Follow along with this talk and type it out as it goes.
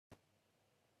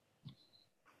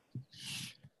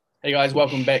Hey guys,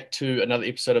 welcome back to another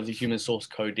episode of the Human Source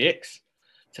Codex.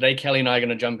 Today, Kellie and I are going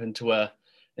to jump into a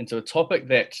topic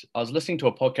that I was listening to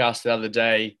a podcast the other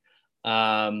day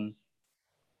on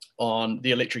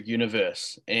the electric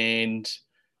universe, and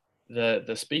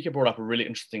the speaker brought up a really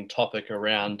interesting topic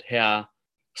around how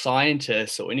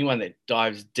scientists or anyone that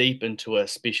dives deep into a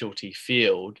specialty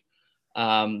field,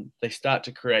 they start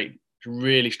to create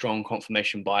really strong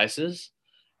confirmation biases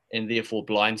and therefore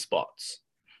blind spots.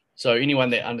 So anyone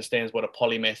that understands what a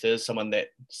polymath is, someone that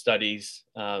studies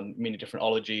many different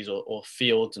ologies or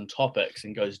fields and topics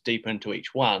and goes deep into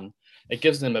each one, it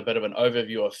gives them a bit of an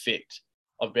overview effect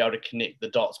of being able to connect the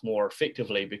dots more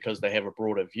effectively because they have a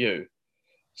broader view.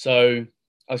 So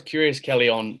I was curious, Kellie,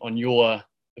 on your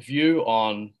view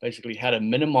on basically how to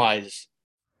minimize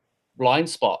blind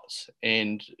spots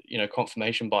and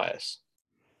confirmation bias.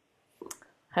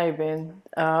 Hey Ben,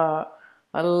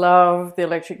 I love the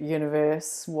electric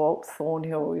universe. Walt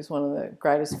Thornhill is one of the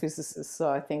greatest physicists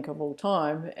I think of all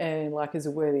time, and like is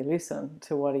a worthy listen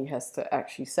to what he has to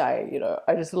actually say.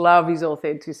 I just love his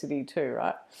authenticity too,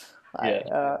 right? Yeah.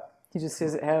 Like he just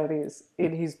says it how it is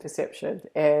in his perception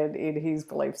and in his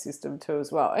belief system too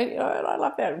as well. And I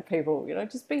love that in people.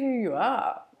 Just be who you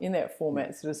are in that format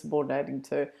instead of subordinating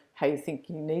to how you think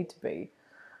you need to be.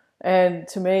 And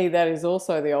to me, that is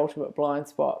also the ultimate blind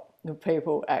spot of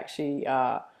people actually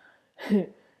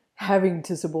having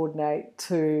to subordinate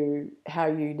to how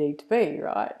you need to be,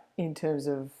 right? In terms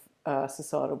of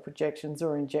societal projections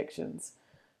or injections.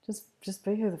 Just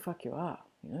be who the fuck you are,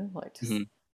 like just, Mm-hmm.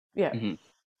 yeah. Mm-hmm.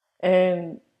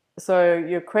 And so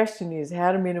your question is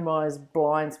how to minimize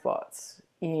blind spots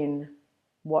in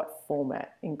what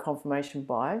format? In confirmation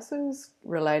biases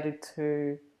related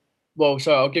to. Well,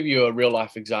 so I'll give you a real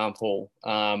life example,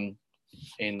 and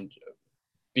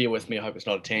bear with me, I hope it's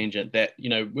not a tangent, that,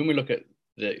 when we look at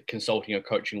the consulting or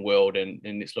coaching world and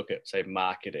let's look at, say,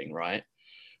 marketing, right?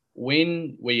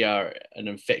 When we are an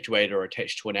infatuated or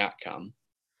attached to an outcome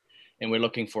and we're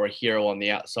looking for a hero on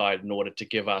the outside in order to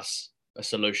give us a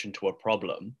solution to a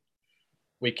problem,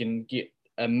 we can get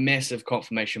a massive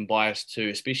confirmation bias too,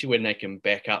 especially when they can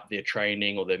back up their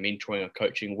training or their mentoring or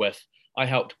coaching with, I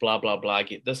helped blah, blah, blah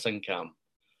get this income.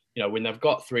 When they've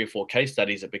got 3 or 4 case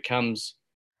studies, it becomes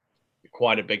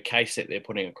quite a big case that they're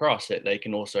putting across that they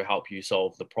can also help you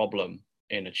solve the problem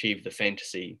and achieve the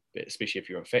fantasy, especially if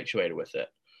you're infatuated with it.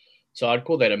 So I'd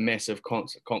call that a massive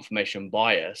confirmation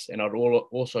bias, and I'd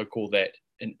also call that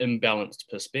an imbalanced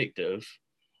perspective,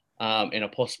 and a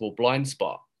possible blind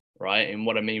spot, right? And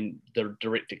what I mean, the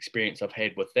direct experience I've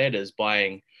had with that is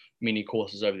buying many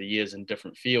courses over the years in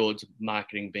different fields,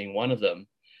 marketing being one of them,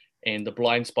 and the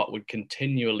blind spot would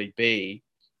continually be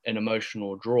an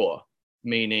emotional draw,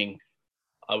 meaning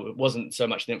it wasn't so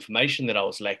much the information that I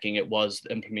was lacking, it was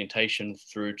the implementation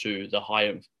through to the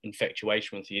high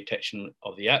infatuation with the attachment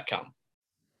of the outcome,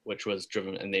 which was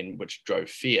driven and then which drove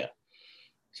fear.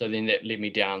 So then that led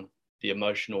me down the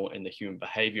emotional and the human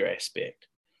behavior aspect.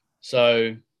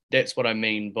 So that's what I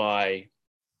mean by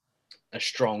a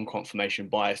strong confirmation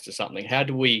bias to something. How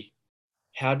do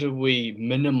we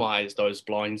minimize those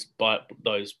blind spots,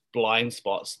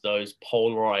 those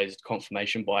polarized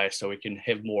confirmation bias, so we can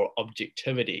have more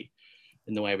objectivity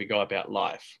in the way we go about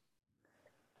life?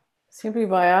 Simply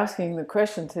by asking the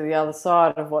question to the other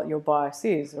side of what your bias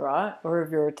is, right? Or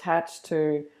if you're attached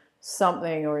to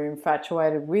something or you're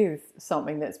infatuated with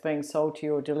something that's being sold to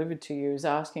you or delivered to you, is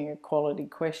asking a quality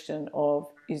question of,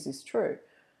 is this true?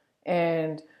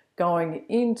 And going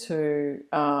into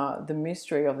the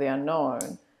mystery of the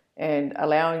unknown and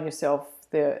allowing yourself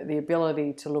the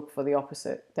ability to look for the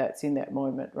opposite that's in that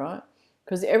moment, right?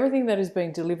 Because everything that is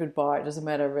being delivered by, it doesn't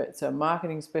matter if it's a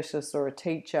marketing specialist or a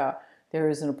teacher, there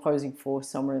is an opposing force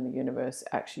somewhere in the universe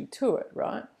actually to it,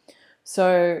 right?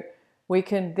 So we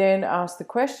can then ask the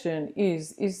question,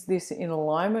 is this in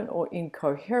alignment or in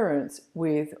coherence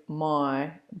with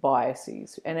my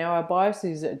biases? And our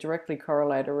biases are directly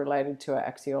correlated or related to our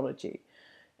axiology.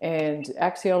 And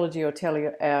axiology or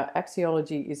our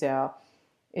axiology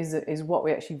is what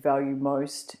we actually value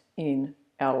most in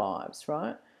our lives,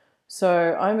 right?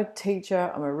 So I'm a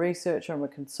teacher, I'm a researcher, I'm a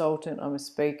consultant, I'm a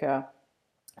speaker.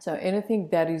 So anything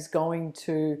that is going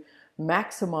to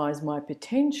maximize my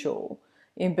potential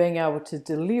in being able to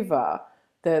deliver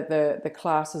the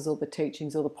classes or the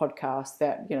teachings or the podcasts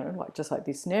that, like just like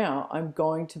this now, I'm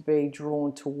going to be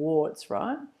drawn towards,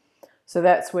 right? So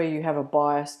that's where you have a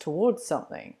bias towards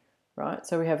something, right?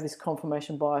 So we have this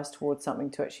confirmation bias towards something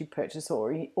to actually purchase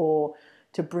or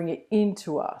to bring it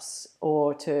into us,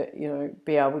 or to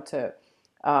be able to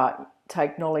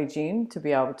take knowledge in, to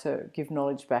be able to give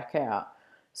knowledge back out.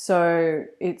 So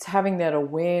it's having that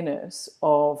awareness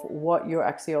of what your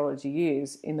axiology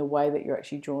is in the way that you're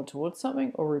actually drawn towards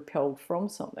something or repelled from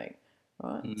something,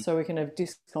 right? Mm. So we can have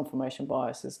disconfirmation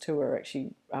biases too, where we're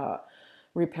actually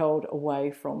repelled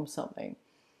away from something.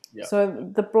 Yeah. So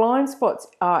the blind spots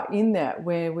are in that,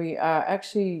 where we are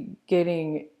actually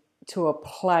getting to a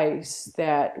place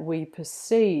that we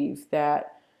perceive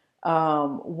that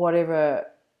whatever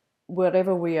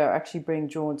we are actually being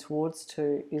drawn towards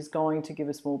to is going to give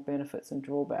us more benefits and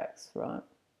drawbacks, right?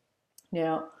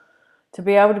 Now, to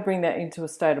be able to bring that into a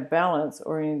state of balance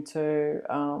or into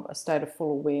a state of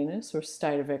full awareness or a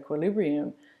state of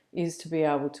equilibrium is to be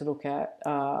able to look at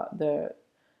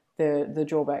the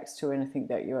drawbacks to anything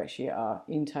that you actually are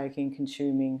intaking,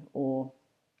 consuming, or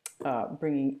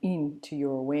bringing into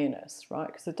your awareness, right?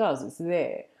 Because it's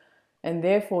there. And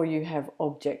therefore you have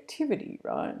objectivity,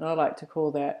 right? And I like to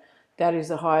call that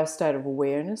is a higher state of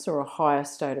awareness or a higher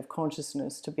state of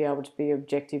consciousness, to be able to be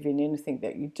objective in anything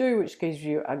that you do, which gives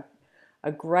you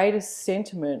a greater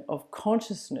sentiment of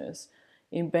consciousness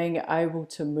in being able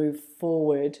to move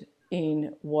forward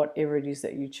in whatever it is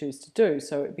that you choose to do.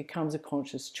 So it becomes a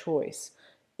conscious choice.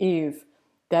 If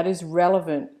that is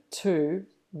relevant to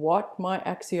what my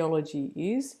axiology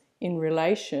is in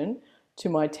relation to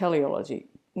my teleology.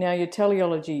 Now, your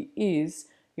teleology is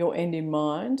your end in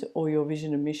mind, or your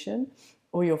vision and mission,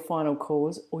 or your final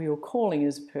cause, or your calling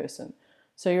as a person.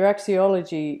 So your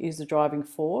axiology is the driving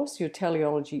force, your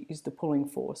teleology is the pulling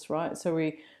force, right?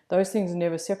 So those things are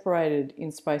never separated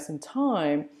in space and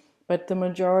time, but the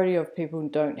majority of people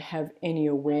don't have any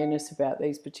awareness about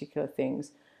these particular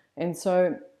things. And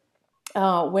so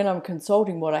when I'm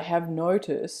consulting, what I have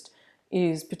noticed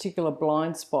is particular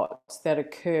blind spots that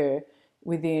occur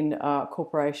within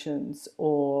corporations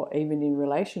or even in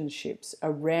relationships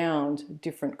around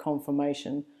different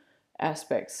confirmation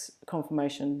aspects,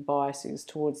 confirmation biases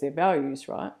towards their values,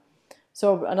 right?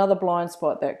 So another blind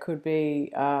spot that could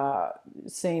be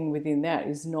seen within that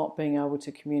is not being able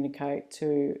to communicate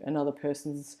to another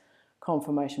person's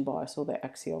confirmation bias or their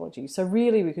axiology. So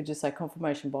really we could just say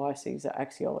confirmation biases are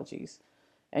axiologies,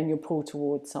 and you're pulled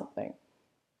towards something.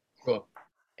 Cool.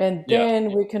 And Yeah.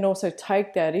 then we can also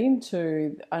take that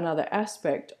into another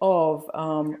aspect of,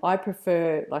 I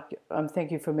prefer, like,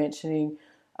 thank you for mentioning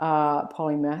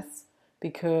polymaths,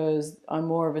 because I'm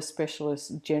more of a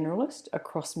specialist generalist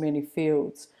across many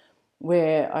fields,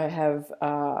 where I have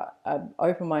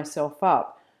opened myself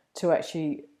up to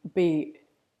actually be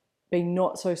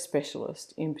not so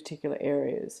specialist in particular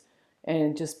areas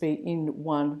and just be in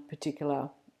one particular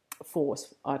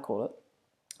force, I call it.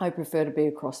 I prefer to be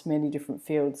across many different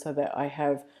fields so that I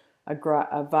have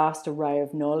a vast array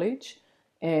of knowledge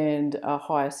and a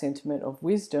higher sentiment of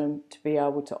wisdom to be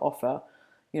able to offer,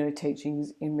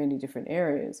 teachings in many different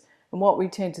areas. And what we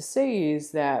tend to see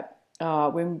is that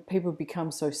when people become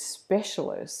so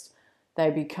specialist, they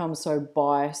become so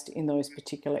biased in those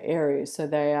particular areas. So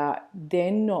they are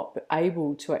then not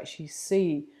able to actually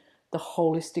see the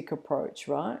holistic approach,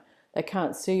 right? They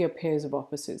can't see a pairs of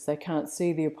opposites. They can't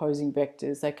see the opposing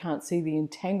vectors. They can't see the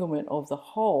entanglement of the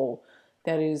whole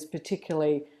that is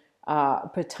particularly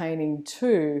pertaining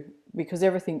to, because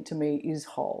everything to me is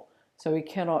whole. So we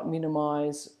cannot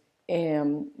minimize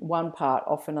one part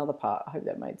off another part. I hope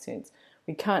that made sense.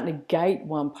 We can't negate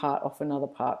one part off another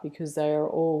part, because they are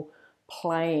all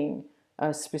playing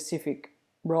a specific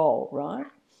role, right?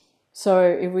 So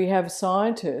if we have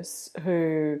scientists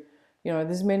who,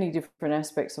 there's many different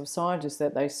aspects of scientists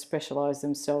that they specialize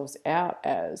themselves out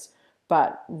as,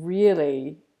 but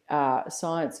really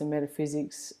science and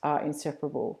metaphysics are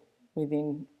inseparable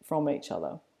from each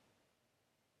other.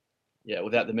 Yeah.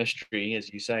 Without the mystery,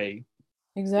 as you say,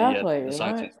 Exactly, the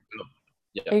science. right?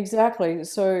 Yeah. Exactly.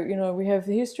 So, we have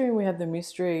the history and we have the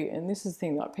mystery, and this is the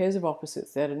thing, like pairs of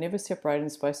opposites that are never separated in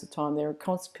space of time, they're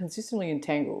consistently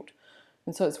entangled.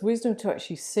 And so it's wisdom to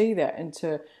actually see that and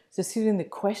to sit in the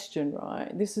question,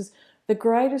 right? This is the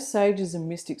greatest sages and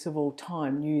mystics of all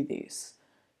time knew this.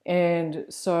 And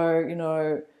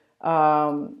so,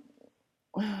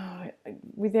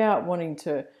 without wanting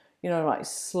to, like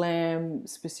slam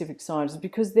specific scientists,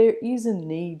 because there is a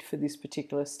need for this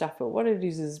particular stuff. But what it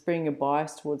is bringing a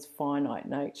bias towards finite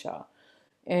nature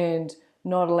and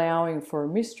not allowing for a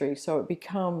mystery. So it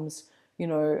becomes,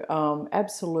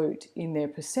 absolute in their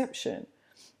perception.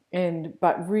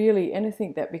 But really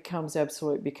anything that becomes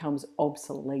absolute becomes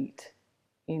obsolete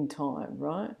in time,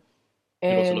 right? We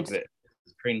could also look And at it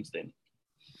as trends then.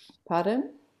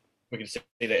 pardon? We can see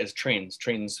that as trends.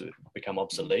 Trends become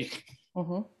obsolete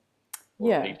Mm-hmm. or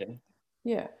Yeah, repeating.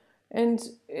 yeah.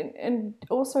 And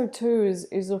also too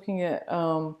is looking at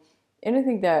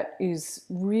anything that is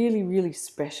really, really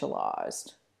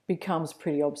specialized becomes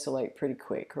pretty obsolete pretty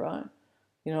quick, right?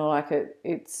 Like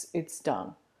it's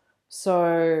done.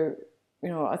 So,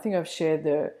 I think I've shared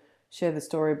the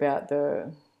story about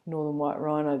the northern white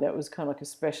rhino that was kind of like a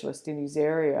specialist in his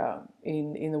area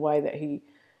in the way that he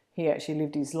actually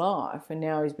lived his life, and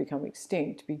now he's become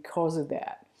extinct because of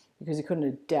that, because he couldn't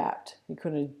adapt. He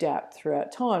couldn't adapt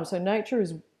throughout time. So nature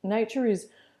is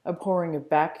abhorring a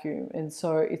vacuum, and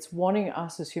so it's wanting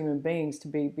us as human beings to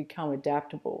become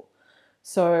adaptable.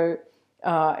 So,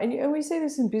 and we see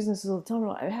this in businesses all the time.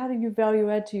 Like, how do you value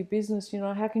add to your business?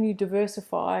 How can you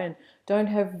diversify and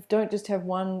don't just have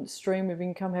one stream of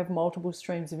income, have multiple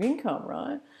streams of income,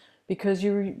 right? Because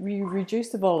you reduce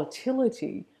the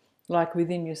volatility, like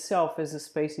within yourself as a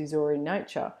species or in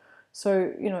nature.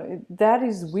 So that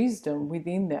is wisdom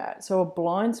within that. So a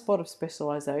blind spot of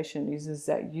specialization is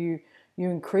that you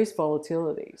increase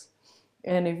volatilities,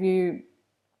 and if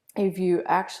you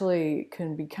actually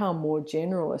can become more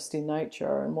generalist in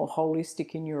nature and more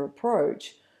holistic in your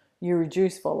approach, you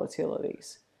reduce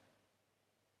volatilities.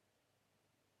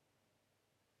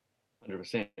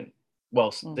 100%.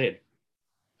 Well Mm. said.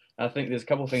 I think there's a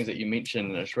couple of things that you mentioned,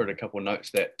 and I just wrote a couple of notes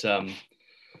that I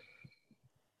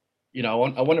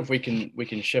wonder if we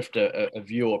can shift a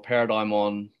view or paradigm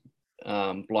on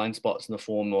blind spots in the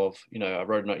form of, I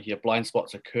wrote a note here, blind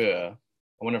spots occur.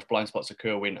 I wonder if blind spots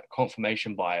occur when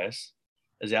confirmation bias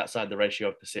is outside the ratio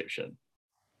of perception.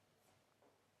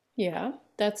 Yeah,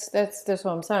 that's what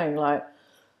I'm saying. Like,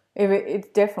 if it's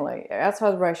definitely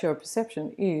outside the ratio of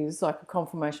perception is like a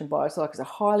confirmation bias, like it's a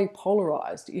highly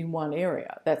polarized in one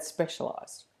area that's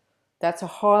specialized. That's a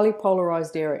highly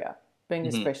polarized area, being a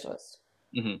Mm-hmm. specialist.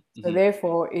 Mm-hmm. So Mm-hmm.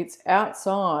 therefore, it's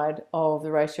outside of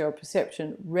the ratio of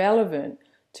perception, relevant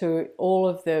to all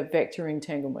of the vector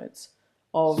entanglements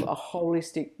of a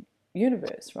holistic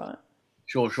universe, right?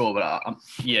 Sure, but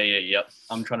yeah.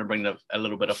 I'm trying to bring a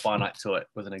little bit of finite to it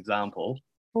with an example.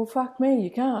 Well, fuck me,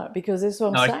 you can't, because that's what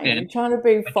I'm No, I saying. can. You're trying to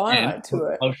be I can. finite to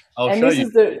it, I'll and show this you.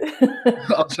 is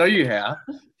the I'll show you how.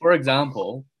 For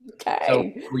example, so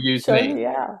okay. we'll use Show me. me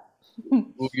how.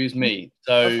 We'll use me.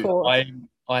 Of So course.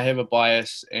 I have a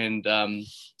bias, and I'm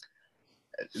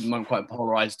quite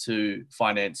polarized to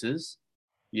finances.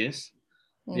 Yes.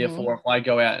 Mhm. Therefore, if I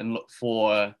go out and look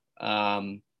for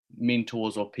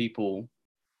mentors or people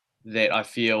that I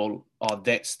feel, oh,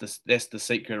 that's the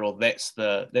secret, or that's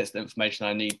the information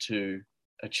I need to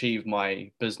achieve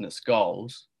my business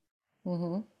goals.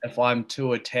 Mhm. If I'm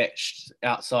too attached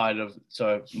outside of,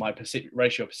 so my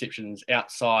ratio of perceptions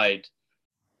outside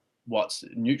what's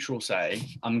neutral say,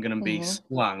 I'm going to be Mhm.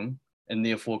 slung and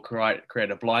therefore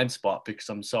create a blind spot because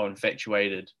I'm so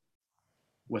infatuated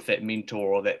with that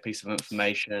mentor or that piece of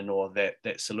information or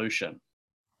that solution.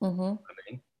 Mhm. I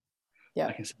mean, Yeah.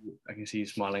 I can see you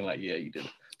smiling like, yeah, you did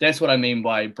it. That's what I mean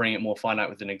by bringing it more finite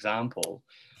with an example.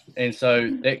 And so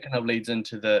that kind of leads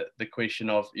into the question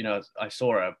of, I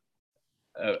saw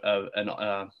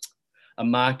a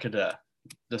marketer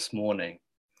this morning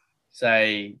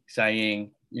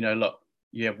saying, look,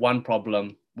 you have one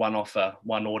problem, one offer,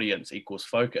 one audience equals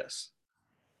focus.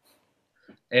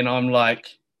 And I'm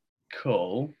like,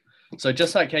 cool. So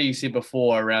just like how you said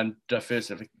before around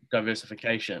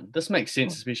diversification, this makes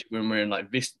sense, especially when we're in like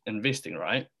investing,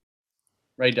 right?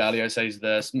 Ray Dalio says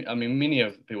this. I mean, many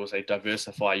of people say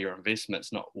diversify your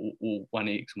investments, not all one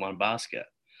eggs in one basket.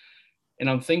 And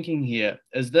I'm thinking here,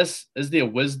 is there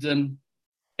wisdom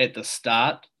at the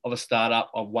start of a startup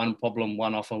of one problem,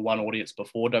 one offer, one audience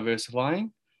before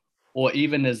diversifying? Or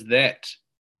even is that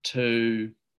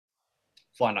to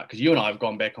find out? Because you and I have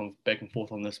gone back and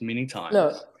forth on this many times.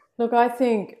 Look. I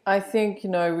think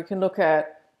we can look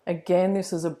at, again,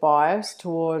 this is a bias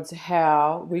towards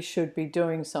how we should be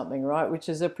doing something, right? Which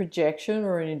is a projection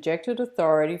or an injected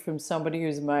authority from somebody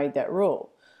who's made that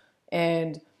rule,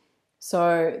 and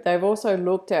so they've also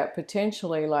looked at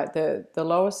potentially like the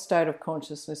lowest state of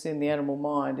consciousness in the animal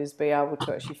mind is be able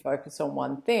to actually focus on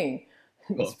one thing,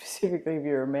 Sure. specifically if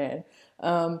you're a man,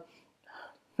 um,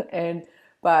 and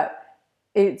but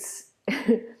it's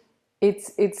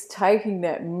it's taking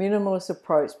that minimalist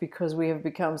approach because we have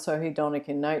become so hedonic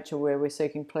in nature where we're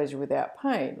seeking pleasure without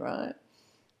pain, right?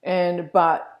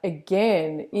 But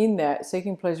again, in that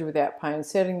seeking pleasure without pain,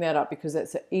 setting that up because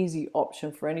that's an easy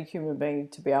option for any human being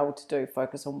to be able to do.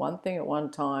 Focus on one thing at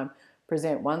one time,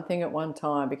 present one thing at one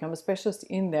time, become a specialist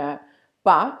in that.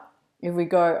 But if we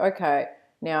go, okay,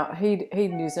 now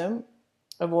hedonism,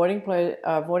 avoiding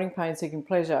pain, seeking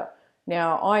pleasure.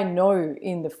 Now I know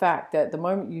in the fact that the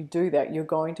moment you do that, you're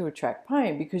going to attract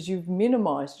pain because you've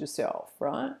minimized yourself,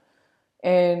 right?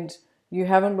 And you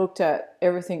haven't looked at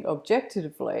everything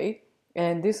objectively,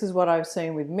 And this is what I've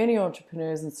seen with many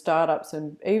entrepreneurs and startups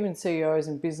and even CEOs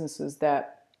and businesses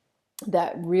that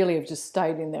really have just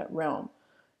stayed in that realm,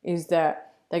 is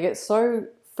that they get so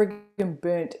friggin'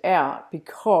 burnt out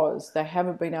because they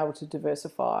haven't been able to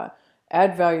diversify,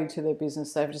 add value to their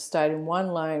business. They've just stayed in one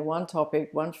lane, one topic,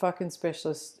 one fucking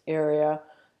specialist area,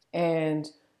 and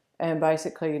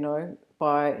basically,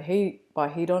 by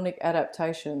hedonic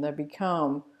adaptation, they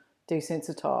become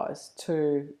desensitized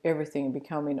to everything and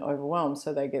becoming overwhelmed.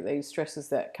 So they get these stresses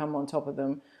that come on top of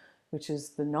them, which is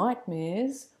the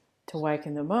nightmares to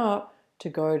waken them up to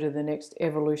go to the next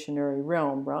evolutionary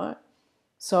realm, right?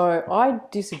 So I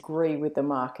disagree with the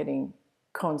marketing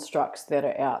constructs that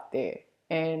are out there.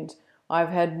 And I've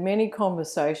had many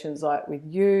conversations like with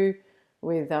you,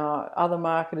 with other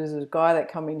marketers. There's a guy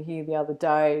that come in here the other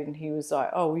day and he was like,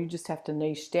 oh, well, you just have to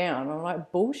niche down. I'm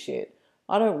like, bullshit.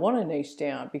 I don't want to niche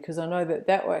down because I know that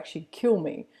that will actually kill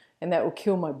me and that will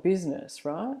kill my business,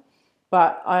 right?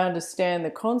 But I understand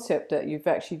the concept that you've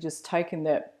actually just taken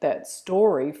that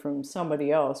story from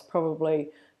somebody else, probably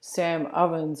Sam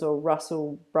Ovens or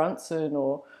Russell Brunson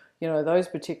or those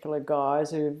particular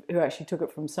guys who actually took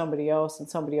it from somebody else and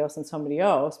somebody else and somebody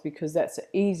else, because that's an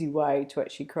easy way to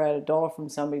actually create a dollar from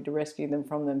somebody to rescue them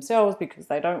from themselves, because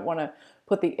they don't want to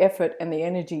put the effort and the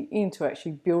energy into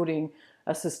actually building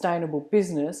a sustainable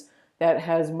business that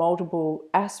has multiple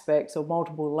aspects or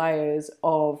multiple layers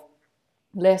of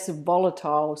less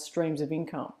volatile streams of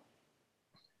income.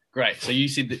 Great. So you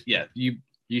said that, yeah,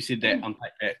 you said that,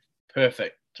 unpack that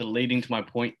perfect to leading to my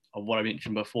point of what I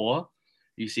mentioned before.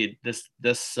 You said this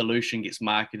solution gets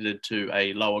marketed to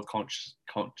a lower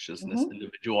consciousness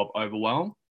individual of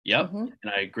overwhelm. Yep.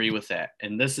 And I agree with that.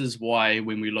 And this is why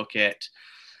when we look at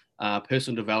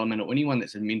personal development or anyone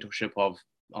that's in mentorship of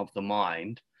the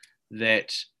mind,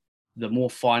 that the more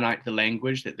finite the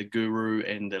language that the guru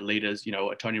and the leaders,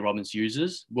 Tony Robbins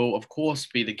uses, will of course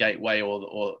be the gateway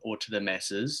or to the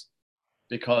masses,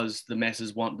 because the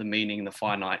masses want the meaning and the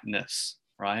finiteness,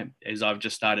 right? As I've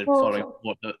just started following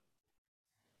what the...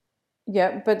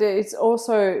 Yeah, but it's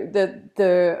also that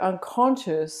the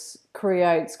unconscious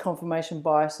creates confirmation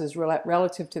biases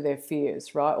relative to their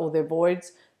fears, right? Or their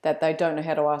voids that they don't know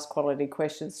how to ask quality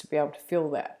questions to be able to fill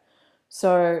that.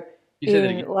 So You said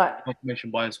that again, confirmation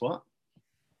bias what?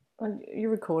 You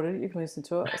recorded it, you can listen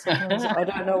to it. Sometimes I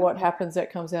don't know what happens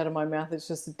that comes out of my mouth. It's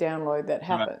just a download that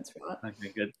happens, right?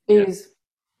 Okay, good.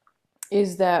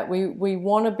 Is that we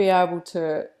want to be able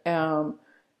to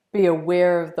be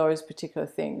aware of those particular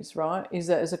things, right? Is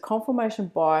that as a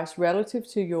confirmation bias relative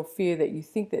to your fear that you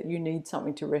think that you need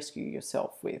something to rescue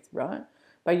yourself with, right?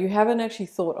 But you haven't actually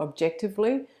thought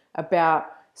objectively about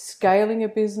scaling a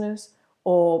business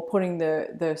or putting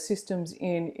the systems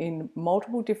in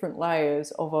multiple different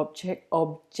layers of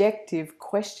objective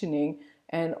questioning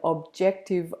and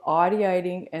objective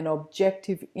ideating and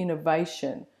objective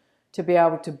innovation to be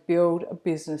able to build a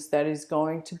business that is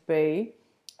going to be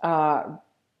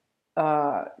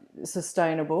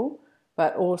sustainable,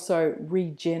 but also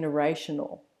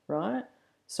regenerational, right?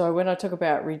 So when I talk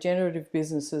about regenerative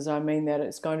businesses, I mean that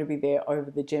it's going to be there over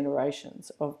the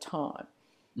generations of time.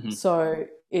 So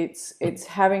it's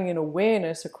having an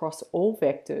awareness across all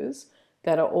vectors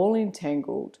that are all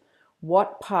entangled.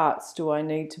 What parts do I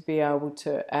need to be able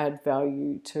to add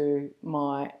value to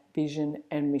my vision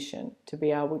and mission to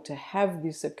be able to have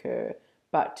this occur,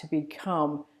 but to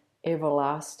become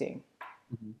everlasting?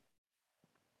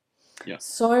 Yeah.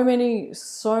 So many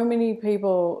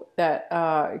people that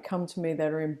come to me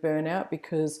that are in burnout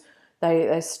because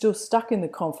they're still stuck in the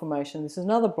confirmation. This is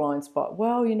another blind spot.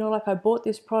 Well, like I bought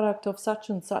this product of such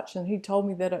and such and he told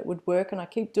me that it would work, and I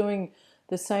keep doing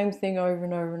the same thing over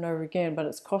and over and over again, but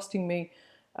it's costing me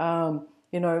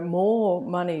more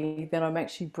money than I'm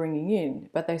actually bringing in.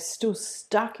 But they're still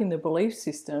stuck in the belief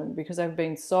system because they've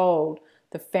been sold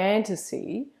the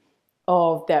fantasy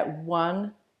of that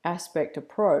one aspect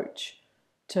approach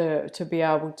to be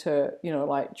able to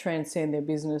like transcend their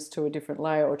business to a different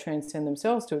layer or transcend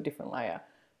themselves to a different layer.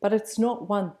 But it's not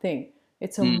one thing,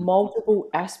 it's a multiple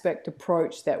aspect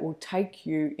approach that will take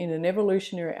you in an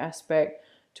evolutionary aspect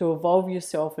to evolve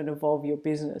yourself and evolve your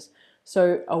business.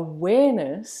 So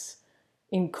awareness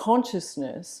in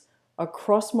consciousness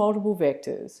across multiple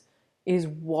vectors is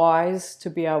wise to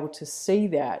be able to see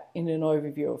that in an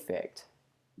overview effect.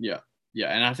 Yeah,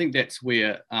 and I think that's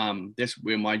where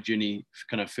my journey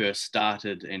kind of first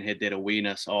started, and had that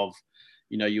awareness of,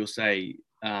 you'll say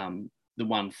the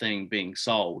one thing being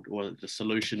sold, or the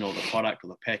solution, or the product, or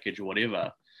the package, or whatever,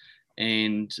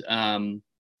 and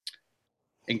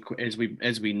as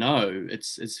we know,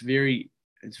 it's very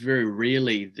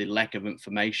rarely the lack of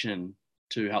information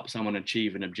to help someone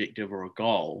achieve an objective or a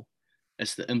goal.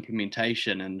 It's the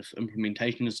implementation, and if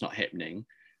implementation is not happening,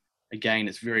 again,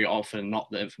 it's very often not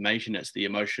the information, it's the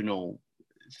emotional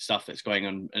stuff that's going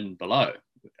on in below,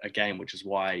 again, which is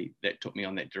why that took me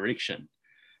on that direction.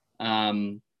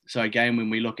 So again, when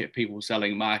we look at people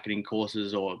selling marketing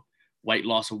courses or weight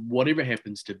loss or whatever it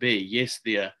happens to be, yes,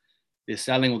 they're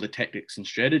selling all the tactics and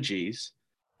strategies,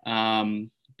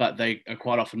 but they are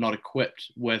quite often not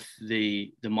equipped with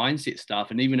the mindset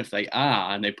stuff. And even if they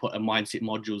are, and they put a mindset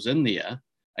modules in there,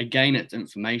 again, it's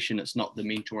information. It's not the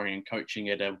mentoring and coaching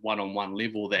at a one-on-one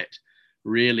level that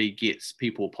really gets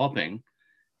people popping.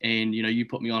 And, you know, you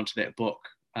put me onto that book,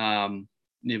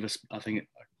 Never, I think,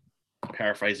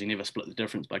 paraphrasing, Never Split the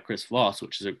Difference by Chris Voss,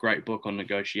 which is a great book on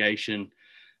negotiation,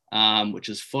 which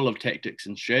is full of tactics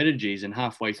and strategies. And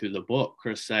halfway through the book,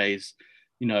 Chris says,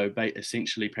 you know,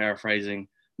 essentially paraphrasing,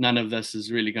 none of this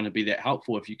is really going to be that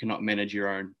helpful if you cannot manage your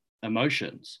own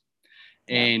emotions.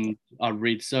 Yeah. And I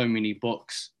read so many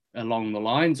books along the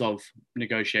lines of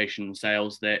negotiation and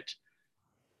sales that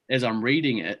as I'm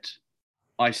reading it,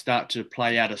 I start to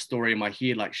play out a story in my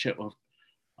head like, shit, well,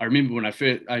 I remember when I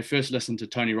first listened to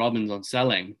Tony Robbins on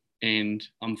selling, and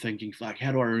I'm thinking, like,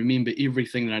 how do I remember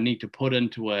everything that I need to put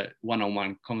into a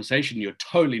one-on-one conversation? You're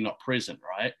totally not present,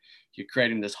 right? You're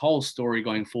creating this whole story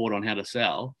going forward on how to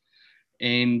sell.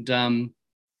 And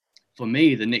for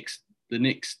me, the next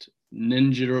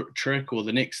ninja trick, or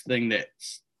the next thing that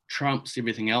trumps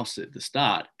everything else at the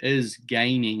start, is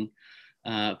gaining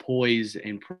poise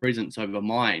and presence over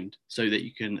mind, so that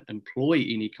you can employ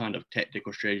any kind of tactic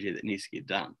or strategy that needs to get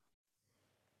done.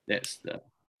 That's the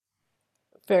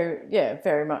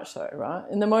very much so, right?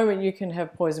 In the moment you can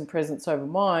have poise and presence over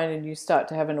mind, and you start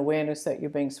to have an awareness that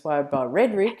you're being swayed by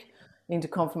rhetoric into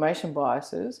confirmation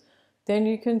biases, then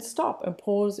you can stop and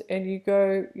pause, and you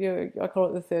go, I call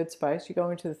it the third space. You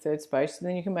go into the third space, and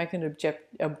then you can make an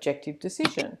objective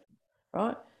decision,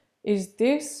 right? Is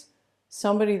this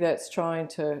somebody that's trying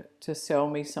to sell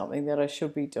me something that I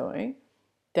should be doing?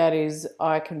 That is,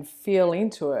 I can feel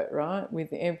into it, right? With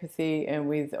empathy and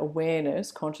with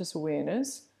awareness, conscious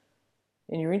awareness,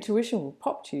 and your intuition will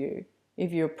pop to you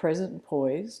if you're present and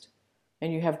poised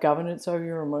and you have governance over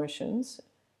your emotions.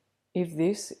 If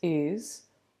this is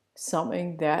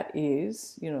something that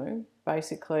is, you know,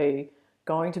 basically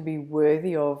going to be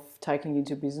worthy of taking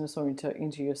into business or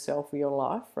into yourself or your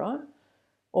life, right?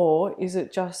 Or is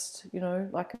it just, you know,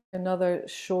 like another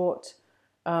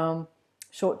short-term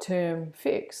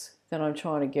fix that I'm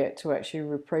trying to get to actually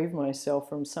reprieve myself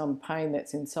from some pain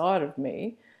that's inside of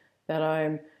me that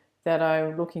I'm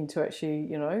looking to actually,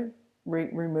 you know,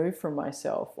 remove from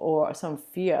myself, or some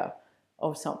fear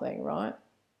of something, right?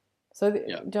 So do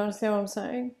you understand what I'm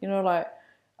saying? You know, like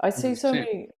I see so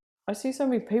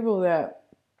many people that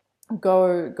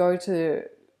go to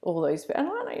all these, and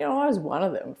I was one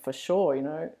of them for sure, you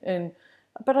know,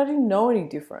 but I didn't know any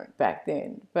different back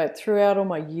then. But throughout all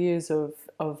my years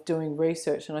of doing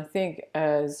research, and I think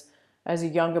as a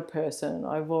younger person,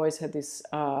 I've always had this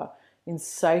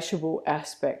insatiable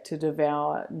aspect to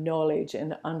devour knowledge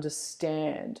and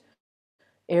understand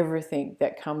everything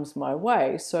that comes my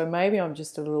way. So maybe I'm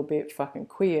just a little bit fucking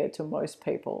queer to most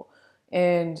people,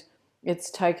 and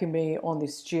it's taken me on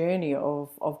this journey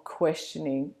of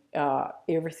questioning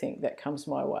everything that comes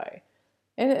my way,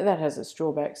 and that has its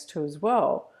drawbacks too as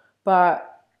well. But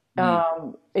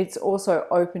it's also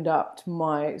opened up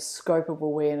my scope of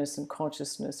awareness and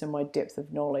consciousness and my depth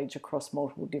of knowledge across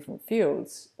multiple different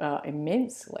fields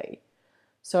immensely.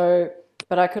 So,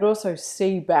 but I could also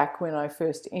see back when I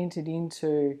first entered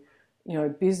into, you know,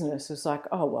 business. It's like,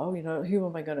 oh well, you know, who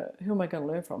am I gonna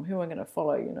learn from? Who am I gonna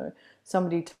follow? You know,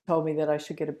 somebody told me that I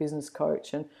should get a business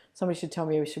coach, and somebody should tell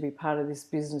me I should be part of this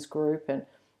business group, and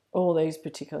all these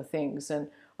particular things. And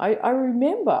I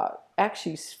remember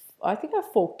actually, I think I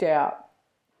forked out,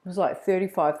 it was like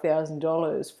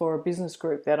 $35,000 for a business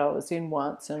group that I was in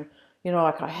once, and you know,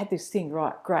 like I had this thing,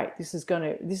 right, great, this is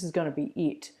gonna be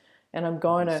it, and I'm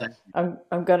going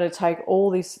to take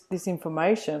all this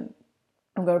information,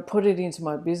 I'm going to put it into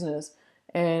my business,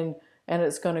 and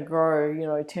it's going to grow, you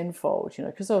know, tenfold, you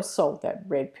know, because I was sold that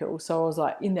red pill, so I was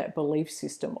like in that belief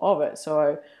system of it,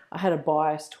 so I had a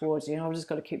bias towards, you know, I've just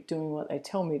got to keep doing what they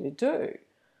tell me to do.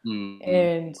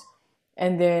 Mm-hmm.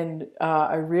 And then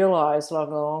I realized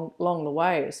along the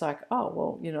way, it's like, oh,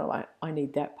 well, you know, like I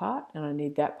need that part, and I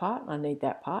need that part, and I need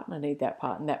that part, and I need that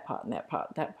part, and that part, and that part,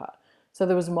 and that part. So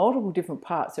there was multiple different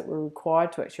parts that were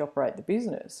required to actually operate the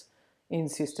business in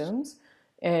systems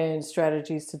and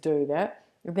strategies to do that.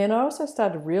 And then I also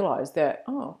started to realize that,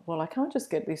 oh, well, I can't just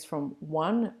get this from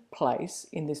one place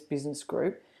in this business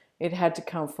group it had to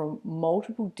come from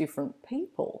multiple different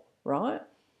people, right?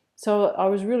 So I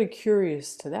was really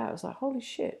curious to that. I was like, holy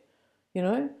shit, you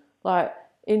know, like,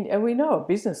 and we know a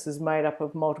business is made up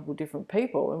of multiple different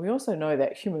people, and we also know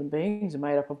that human beings are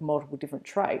made up of multiple different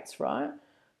traits, right?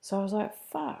 So I was like,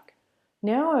 fuck,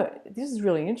 now this is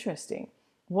really interesting.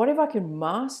 What if I can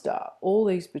master all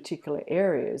these particular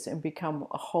areas and become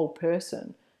a whole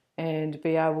person and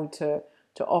be able to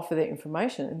offer that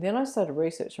information? And then I started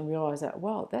research and realized that,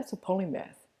 wow, that's a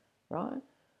polymath, right?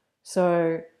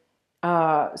 So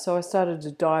so I started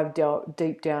to dive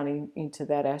deep down into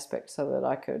that aspect so that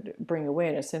I could bring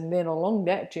awareness. And then along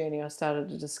that journey, I started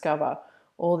to discover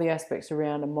all the aspects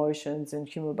around emotions and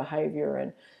human behavior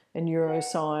and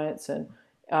neuroscience and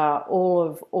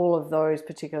all of those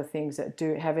particular things that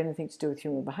do have anything to do with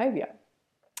human behavior.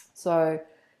 So,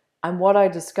 and what I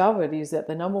discovered is that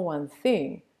the number one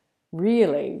thing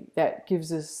really that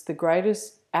gives us the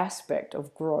greatest aspect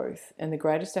of growth and the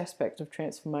greatest aspect of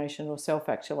transformation or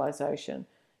self-actualization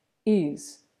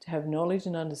is to have knowledge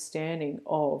and understanding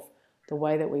of the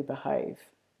way that we behave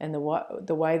and the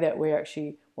way that we're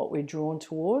actually, what we're drawn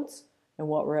towards and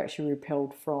what we're actually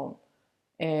repelled from.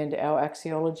 And our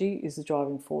axiology is the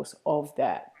driving force of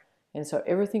that. And so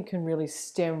everything can really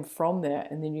stem from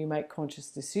that, and then you make conscious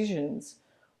decisions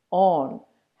on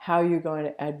how you're going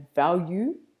to add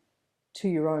value to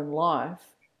your own life,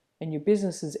 and your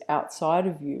business is outside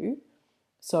of you.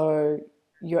 So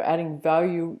you're adding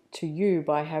value to you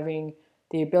by having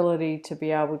the ability to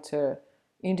be able to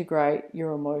integrate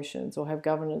your emotions or have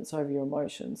governance over your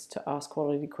emotions, to ask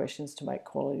quality questions, to make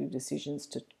quality decisions,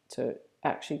 to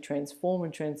actually transform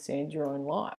and transcend your own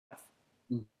life.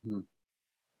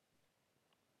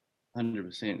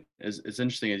 100%. It's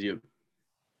interesting as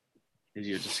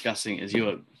you're discussing, as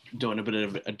you're doing a bit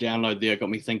of a download there, got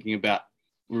me thinking about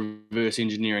reverse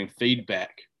engineering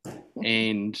feedback.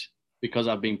 And because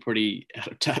I've been pretty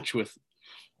out of touch with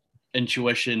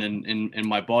intuition and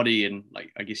my body, and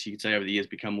like I guess you could say over the years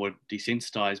become more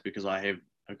desensitized because I've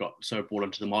got so brought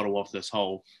into the model of this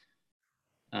whole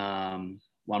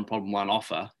one problem, one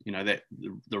offer, you know, that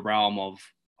the realm of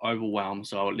overwhelm.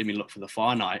 So let me look for the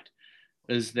finite,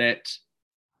 is that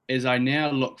as I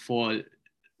now look for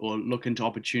or look into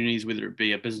opportunities, whether it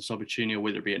be a business opportunity or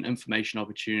whether it be an information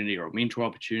opportunity or a mentor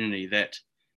opportunity, that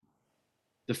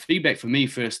the feedback for me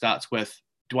first starts with,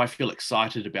 do I feel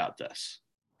excited about this?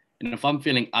 And if I'm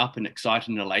feeling up and excited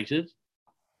and elated,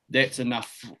 that's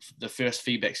enough, the first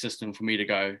feedback system for me to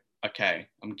go, okay,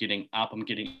 I'm getting up, I'm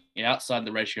getting outside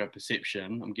the ratio of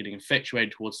perception, I'm getting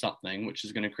infatuated towards something, which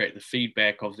is going to create the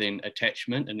feedback of then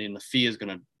attachment, and then the fear is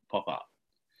going to pop up.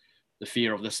 The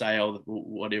fear of the sale,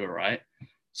 whatever, right?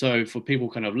 So for people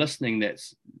kind of listening,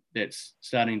 that's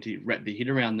starting to wrap their head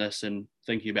around this and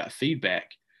thinking about feedback,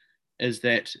 is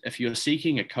that if you're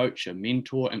seeking a coach, a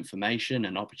mentor, information,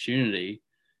 and opportunity,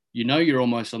 you know you're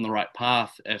almost on the right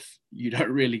path if you don't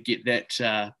really get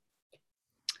that,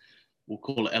 we'll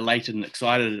call it elated and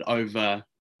excited over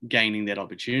gaining that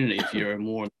opportunity. If you're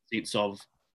more in the sense of,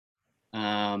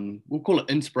 we'll call it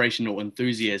inspirational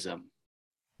enthusiasm,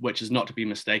 which is not to be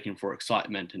mistaken for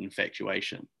excitement and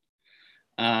infatuation.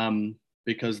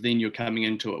 Because then you're coming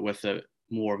into it with a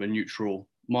more of a neutral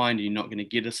mind. You're not going to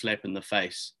get a slap in the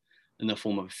face in the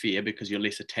form of fear because you're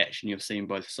less attached and you've seen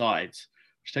both sides,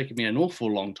 which taken me an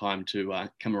awful long time to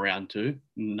come around to.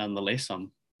 Nonetheless,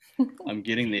 I'm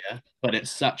getting there, but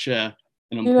it's such an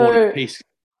important piece.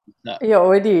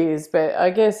 Yeah, it is. But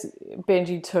I guess,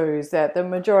 Benji, too, is that the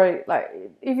majority, like,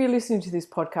 if you're listening to this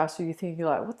podcast, you're thinking,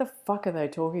 like, what the fuck are they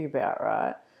talking about,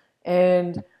 right?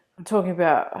 And I'm talking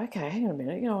about, okay, hang on a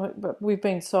minute, you know, but we've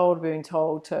been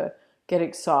told to get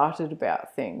excited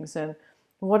about things. And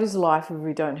what is life if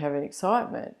we don't have any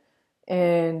excitement?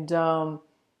 And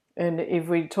if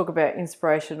we talk about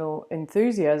inspirational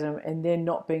enthusiasm and then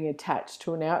not being attached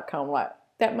to an outcome, like,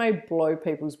 that may blow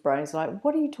people's brains. Like,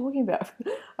 what are you talking about?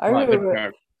 I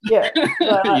remember, yeah.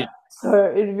 Yeah. So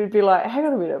it would be like, hang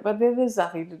on a minute, but then there's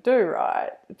nothing to do, right?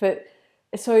 But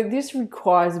so this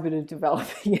requires a bit of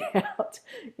developing out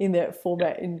in that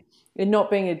format, in not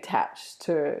being attached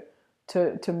to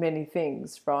many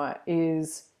things, right?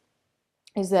 Is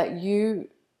that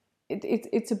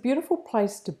it's a beautiful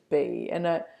place to be,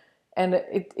 and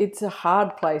it's a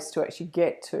hard place to actually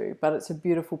get to, but it's a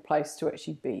beautiful place to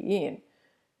actually be in.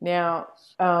 Now,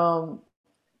 so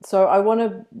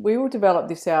we will develop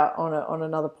this out on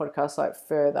another podcast, like,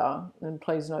 further, and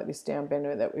please note this down,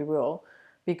 Benno, that we will,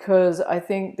 because I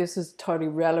think this is totally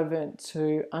relevant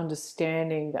to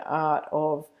understanding the art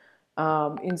of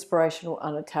inspirational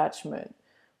unattachment,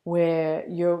 where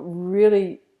you're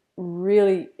really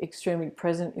really extremely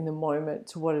present in the moment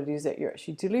to what it is that you're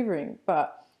actually delivering.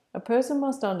 But a person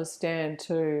must understand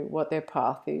too what their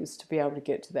path is to be able to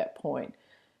get to that point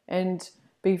and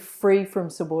be free from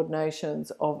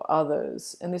subordinations of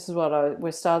others. And this is what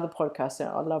we started the podcast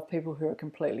now. I love people who are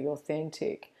completely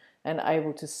authentic and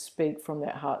able to speak from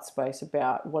that heart space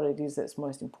about what it is that's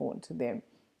most important to them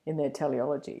in their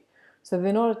teleology. So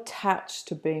they're not attached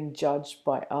to being judged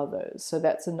by others. So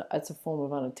that's a form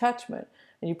of unattachment.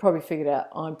 And you probably figured out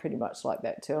I'm pretty much like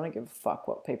that too. I don't give a fuck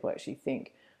what people actually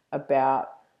think about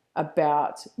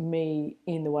me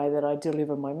in the way that I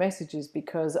deliver my messages,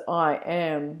 because I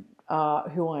am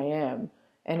who I am.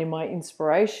 And in my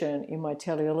inspiration, in my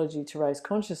teleology to raise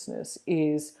consciousness,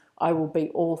 is I will be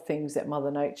all things that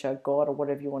Mother Nature, God, or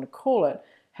whatever you want to call it,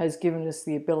 has given us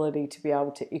the ability to be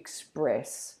able to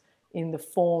express in the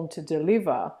form to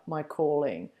deliver my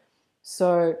calling.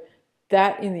 So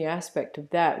that, in the aspect of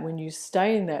that, when you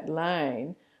stay in that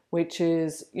lane, which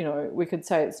is, we could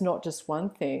say it's not just one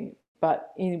thing,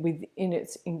 but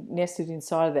nested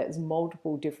inside of that is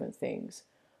multiple different things.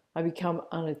 I become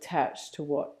unattached to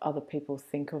what other people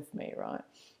think of me, right?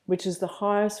 Which is the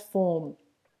highest form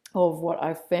of what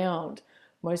I've found.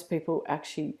 Most people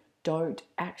actually don't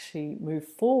actually move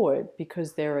forward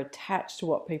because they're attached to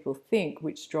what people think,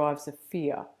 which drives a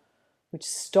fear, which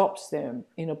stops them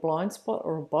in a blind spot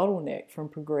or a bottleneck from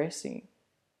progressing.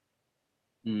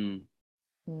 Yeah,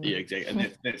 exactly,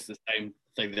 and that's the same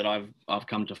thing that I've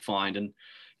come to find. And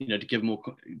to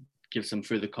give some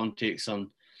further context on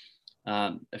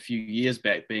a few years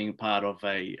back, being part of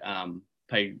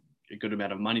paid a good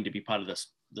amount of money to be part of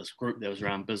this group that was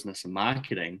around business and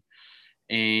marketing,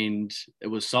 and it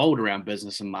was sold around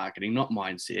business and marketing, not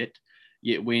mindset.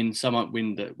 Yet when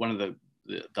one of the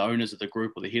owners of the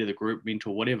group, or the head of the group,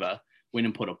 mentor, whatever, went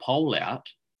and put a poll out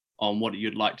on what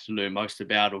you'd like to learn most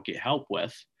about or get help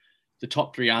with, the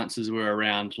top 3 answers were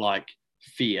around like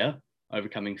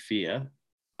overcoming fear,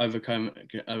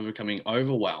 overcoming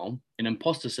overwhelm, and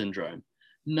imposter syndrome.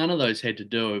 None of those had to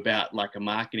do about like a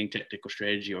marketing tactical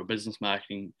strategy or a business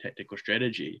marketing tactical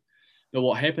strategy. But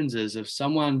what happens is, if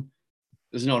someone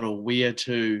is not aware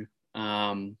to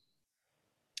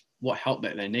what help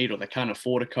that they need, or they can't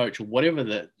afford a coach, or whatever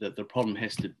the problem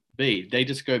has to be, they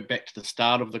just go back to the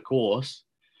start of the course,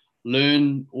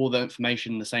 learn all the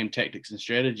information, the same tactics and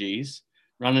strategies,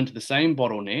 run into the same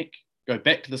bottleneck, go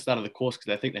back to the start of the course because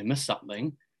they think they missed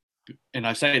something. And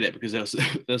I say that because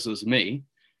this was me.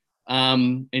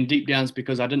 And deep down it's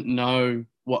because I didn't know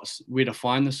where to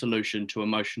find the solution to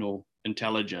emotional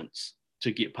intelligence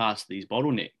to get past these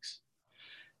bottlenecks.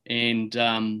 And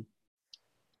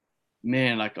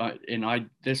man,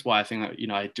 that's why I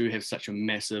think I do have such a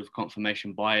massive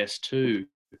confirmation bias to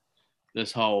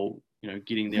this whole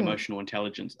getting the emotional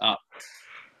intelligence up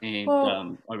and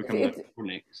overcoming those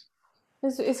bottlenecks.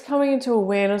 It's coming into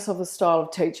awareness of the style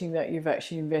of teaching that you've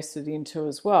actually invested into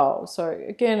as well. So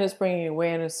again, it's bringing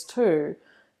awareness to,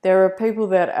 there are people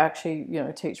that actually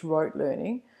teach rote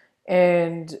learning,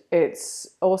 and it's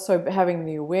also having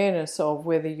the awareness of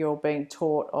whether you're being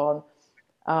taught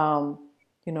on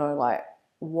like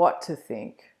what to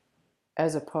think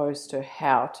as opposed to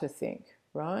how to think,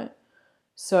 right?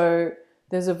 So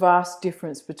there's a vast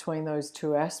difference between those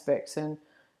two aspects, and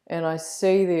I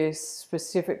see this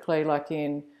specifically like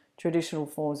in traditional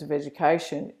forms of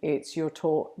education. It's you're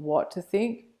taught what to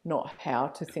think, not how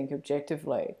to think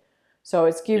objectively. So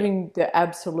it's giving the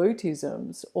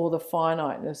absolutisms or the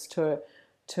finiteness to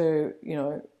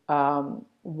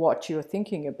what you're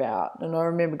thinking about. And I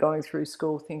remember going through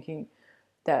school thinking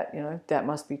that that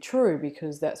must be true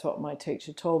because that's what my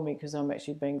teacher told me, because I'm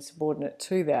actually being subordinate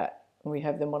to that, and we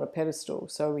have them on a pedestal,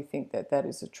 so we think that that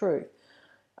is the truth.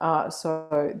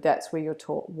 So that's where you're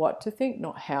taught what to think,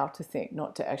 not how to think,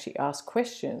 not to actually ask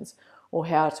questions or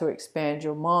how to expand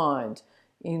your mind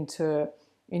into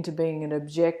being an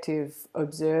objective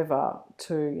observer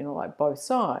to like both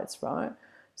sides, right?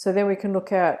 So then we can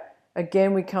look at,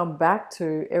 again, we come back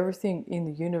to everything in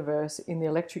the universe, in the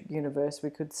electric universe. We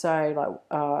could say, like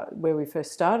where we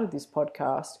first started this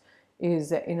podcast, is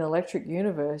that in electric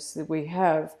universe that we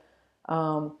have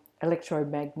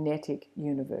electromagnetic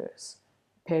universe,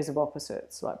 pairs of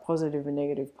opposites, like positive and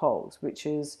negative poles, which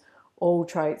is all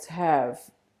traits have,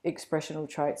 expressional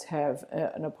traits have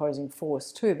an opposing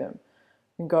force to them.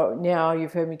 Now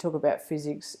you've heard me talk about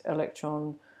physics,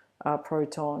 electron,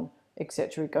 proton,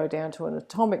 etc. Go down to an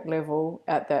atomic level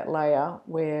at that layer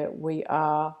where we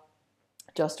are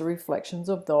just reflections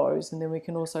of those. And then we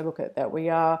can also look at that we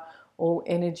are all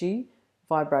energy,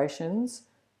 vibrations,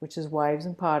 which is waves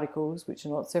and particles, which are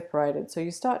not separated. So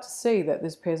you start to see that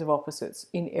there's pairs of opposites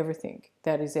in everything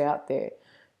that is out there.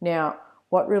 Now,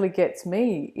 what really gets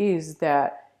me is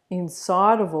that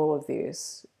inside of all of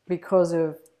this, because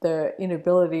of the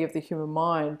inability of the human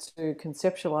mind to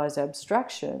conceptualize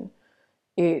abstraction,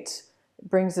 it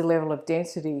brings a level of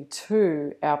density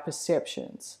to our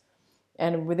perceptions.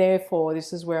 And therefore,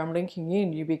 this is where I'm linking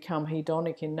in, you become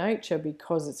hedonic in nature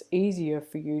because it's easier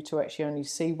for you to actually only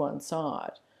see one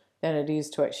side than it is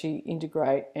to actually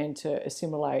integrate and to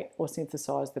assimilate or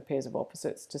synthesize the pairs of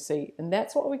opposites to see. And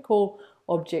that's what we call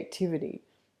objectivity,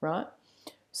 right?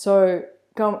 So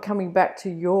coming back to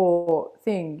your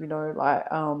thing,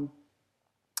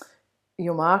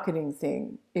 your marketing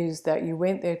thing, is that you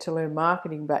went there to learn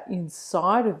marketing, but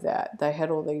inside of that, they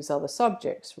had all these other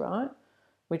subjects, right?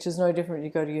 Which is no different. You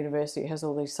go to university, it has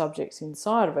all these subjects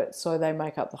inside of it, so they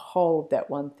make up the whole of that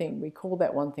one thing. We call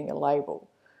that one thing a label,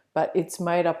 but it's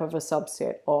made up of a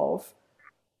subset of,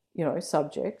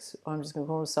 subjects. I'm just going to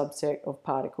call it a subset of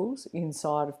particles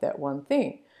inside of that one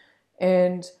thing.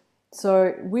 And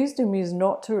so wisdom is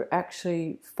not to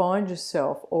actually find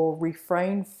yourself or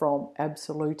refrain from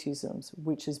absolutisms,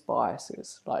 which is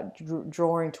biases, like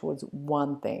drawing towards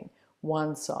one thing,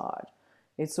 one side.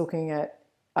 It's looking at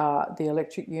the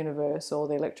electric universe or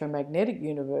the electromagnetic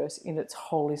universe in its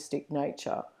holistic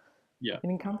nature. Yeah. It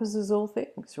encompasses all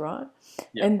things, right?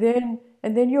 Yeah.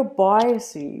 And then your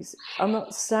biases. I'm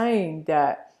not saying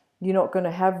that you're not going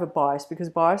to have a bias, because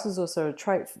bias is also a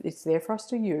trait. It's there for us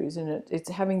to use, and it's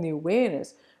having the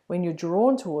awareness when you're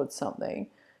drawn towards something.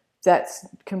 That's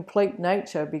complete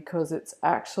nature because it's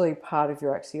actually part of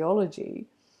your axiology.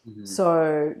 Mm-hmm.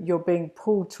 So you're being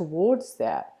pulled towards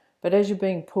that. But as you're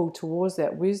being pulled towards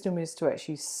that, wisdom is to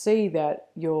actually see that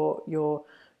you're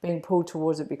being pulled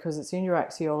towards it because it's in your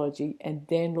axiology, and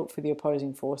then look for the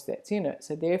opposing force that's in it.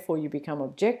 So therefore you become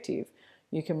objective.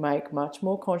 You can make much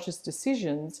more conscious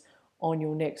decisions on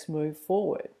your next move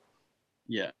forward.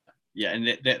 Yeah. Yeah. And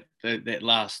that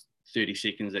last 30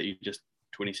 seconds that you just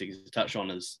 20 seconds to touch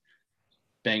on is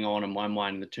bang on in my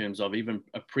mind, in the terms of even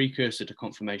a precursor to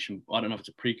confirmation. I don't know if it's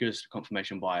a precursor to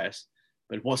confirmation bias,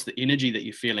 but what's the energy that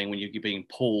you're feeling when you're being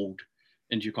pulled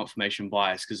into your confirmation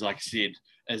bias? Because like I said,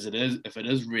 as it is, if it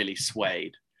is really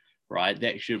swayed, right,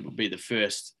 that should be the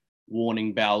first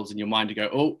warning bells in your mind to go,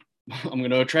 oh, I'm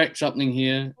going to attract something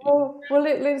here. Well,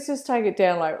 let's just take it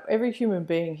down. Like, every human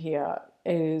being here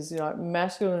is,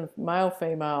 masculine, male,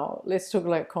 female. Let's talk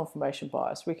like confirmation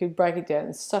bias. We could break it down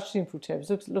in such simple terms.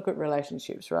 Look at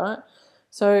relationships, right?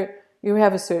 So you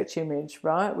have a search image,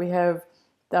 right? We have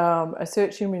a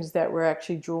search image that we're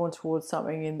actually drawn towards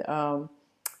something in our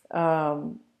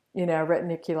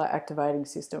reticular activating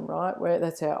system, right? Where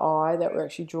that's our eye, that we're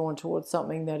actually drawn towards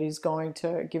something that is going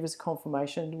to give us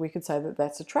confirmation. We could say that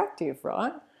that's attractive,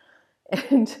 right?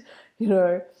 And,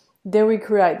 then we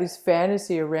create this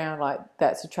fantasy around like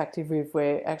that's attractive if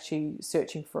we're actually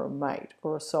searching for a mate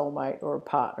or a soulmate or a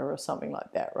partner or something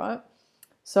like that, right?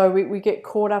 So we get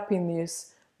caught up in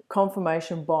this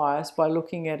confirmation bias by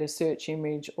looking at a search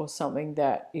image or something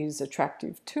that is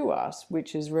attractive to us,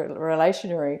 which is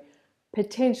relationary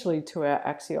potentially to our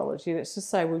axiology. Let's just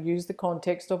say we'll use the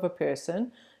context of a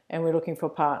person and we're looking for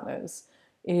partners,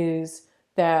 is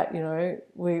that,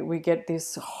 we get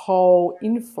this whole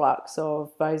influx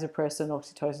of vasopressin,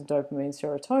 oxytocin, dopamine,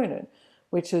 serotonin,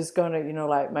 which is going to,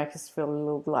 like make us feel a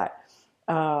little like,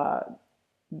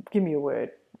 give me a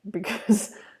word,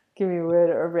 because give me a word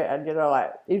around,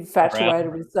 like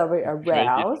infatuated with something,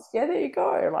 aroused. Yeah, there you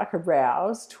go. Like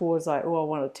aroused towards like, oh, I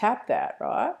want to tap that,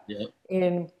 right?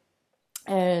 Yeah.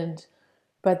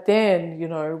 But then,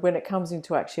 when it comes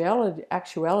into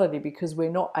actuality, because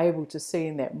we're not able to see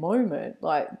in that moment,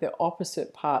 like the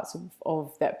opposite parts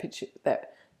of that picture,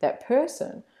 that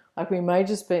person, like we may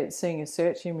just be seeing a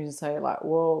search image and say like,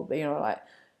 well, like,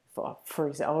 for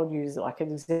example, I'll use like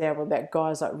an example, that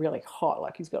guy's like really hot,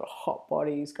 like he's got a hot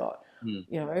body, he's got,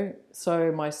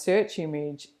 so my search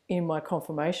image in my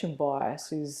confirmation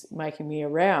bias is making me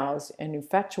aroused and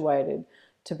infatuated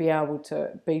to be able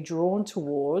to be drawn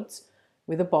towards,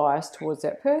 with a bias towards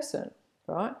that person,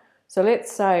 right? So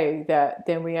let's say that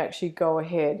then we actually go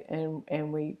ahead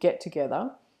and we get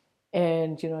together,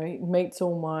 and he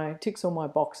ticks all my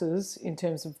boxes in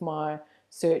terms of my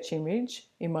search image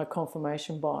in my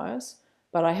confirmation bias,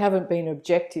 but I haven't been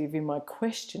objective in my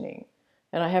questioning,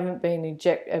 and I haven't been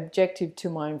objective to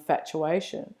my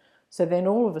infatuation. So then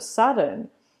all of a sudden,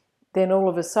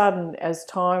 as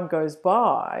time goes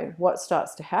by, what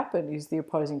starts to happen is the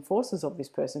opposing forces of this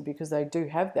person, because they do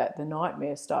have that, the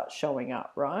nightmare starts showing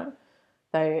up, right?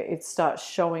 It starts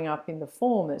showing up in the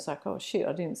form that's like, oh shit,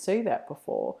 I didn't see that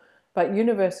before. But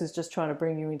universe is just trying to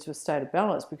bring you into a state of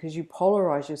balance, because you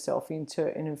polarize yourself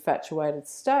into an infatuated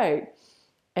state,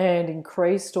 and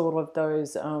increased all of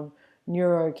those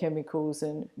neurochemicals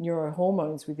and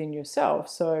neurohormones within yourself.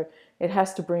 So it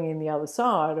has to bring in the other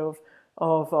side of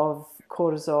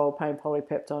cortisol, pain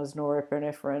polypeptides,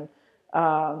 norepinephrine,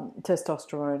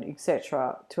 testosterone,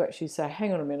 etc., to actually say,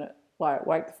 hang on a minute, like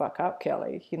wake the fuck up,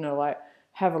 Kelly. Like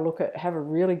have a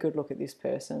really good look at this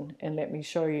person, and let me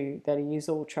show you that he is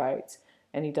all traits,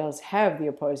 and he does have the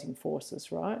opposing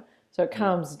forces, right? So it Mm.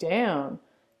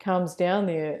 calms down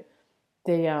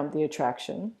the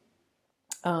attraction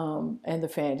and the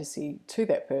fantasy to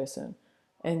that person.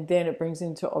 And then it brings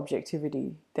into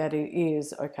objectivity that it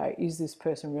is, okay, is this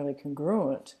person really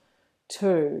congruent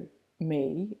to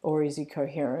me, or is he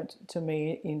coherent to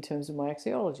me in terms of my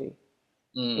axiology?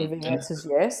 If Mm. the answer is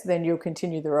yes, then you'll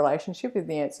continue the relationship. If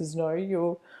the answer is no,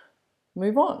 you'll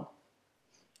move on.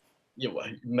 Yeah, well,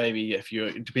 maybe it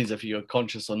depends if you're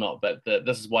conscious or not, but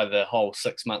this is why the whole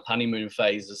 6 month honeymoon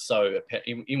phase is so,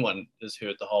 anyone has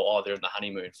heard the whole, oh, they're in the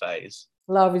honeymoon phase.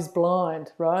 Love is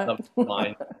blind, right? Love is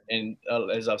blind. And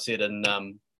as I've said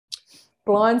in,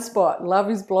 Blind spot.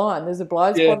 Love is blind. There's a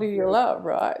blind yeah, spot in your love,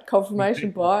 right? Confirmation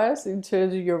exactly, bias in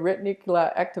terms of your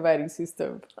reticular activating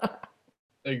system.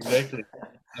 exactly,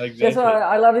 That's why exactly.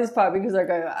 I love this part, because I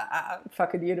go,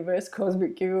 fucking universe,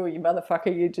 cosmic giggle, you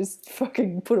motherfucker, you just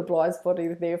fucking put a blind spot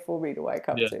in there for me to wake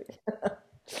up Yeah, to. Mm.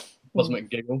 cosmic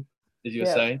giggle, as you were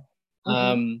Yeah. saying.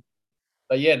 Mm-hmm.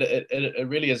 But yeah, it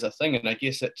really is a thing, and I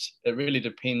guess it really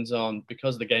depends on,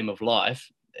 because the game of life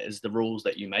is the rules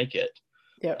that you make it.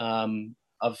 Yep.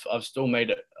 I've still made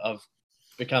it. I've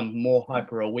become more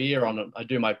hyper aware on it. I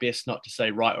do my best not to say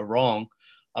right or wrong.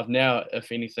 I've now,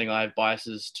 if anything, I have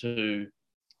biases to,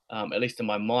 at least in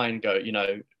my mind, go,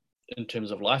 in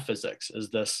terms of life physics, is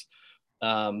this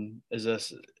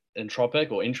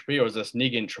entropic or entropy, or is this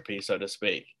negentropy, so to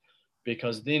speak?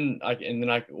 Because then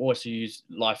I also use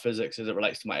life physics as it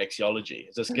relates to my axiology.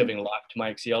 Is this giving life to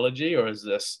my axiology, or is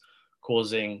this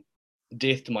causing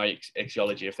death to my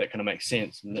axiology, if that kind of makes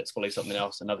sense? And that's probably something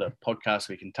else, another podcast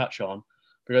we can touch on,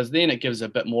 because then it gives a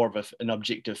bit more of an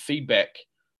objective feedback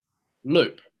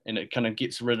loop, and it kind of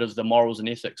gets rid of the morals and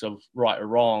ethics of right or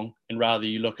wrong, and rather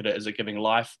you look at it, is it giving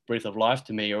breath of life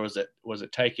to me, or was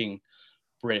it taking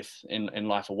breath and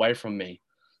life away from me?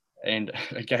 And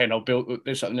again,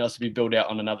 there's something else to be built out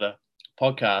on another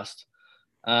podcast.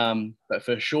 But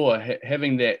for sure,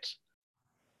 having that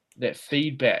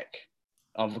feedback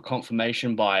of a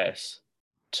confirmation bias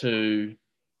to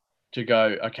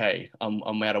go, okay,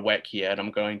 I'm out of whack here, and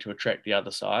I'm going to attract the other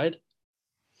side.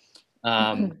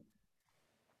 For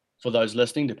those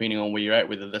listening, depending on where you're at,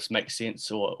 whether this makes sense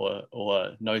or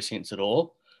no sense at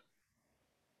all.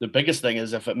 The biggest thing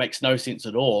is, if it makes no sense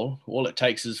at all it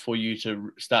takes is for you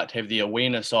to start to have the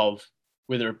awareness of,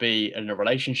 whether it be in a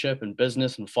relationship, in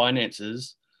business and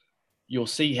finances, you'll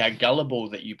see how gullible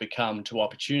that you become to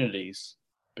opportunities,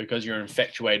 because you're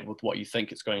infatuated with what you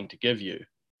think it's going to give you.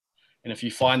 And if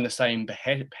you find the same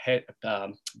behavior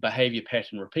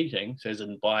pattern repeating, so as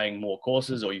in buying more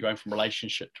courses, or you're going from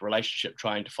relationship to relationship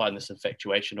trying to find this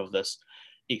infatuation of this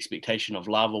expectation of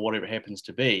love, or whatever it happens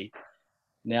to be,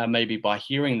 now maybe by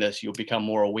hearing this, you'll become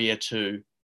more aware to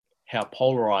how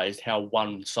polarized, how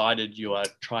one-sided you are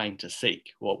trying to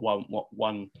seek, you're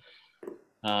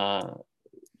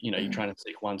trying to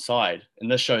seek one side.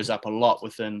 And this shows up a lot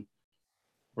within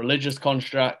religious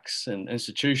constructs and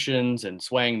institutions and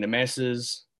swaying the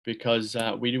masses, because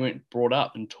we weren't brought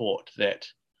up and taught that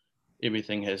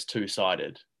everything has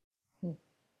two-sided.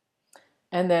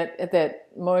 And that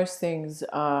most things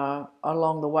are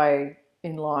along the way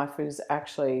in life is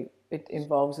actually, it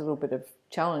involves a little bit of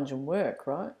challenge and work,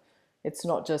 right? It's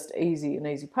not just an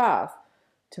easy path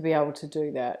to be able to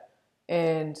do that.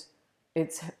 And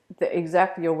it's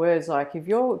exactly your words, like if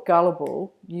you're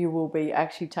gullible, you will be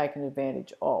actually taken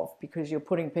advantage of, because you're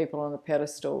putting people on a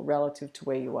pedestal relative to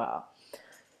where you are.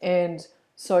 And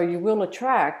so you will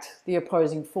attract the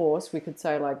opposing force. We could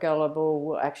say like gullible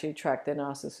will actually attract the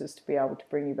narcissist to be able to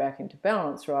bring you back into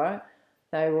balance, right?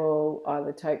 They will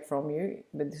either take from you,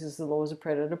 but this is the laws of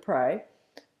predator prey,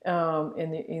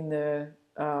 in the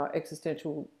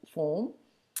existential form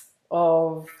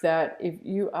of that. If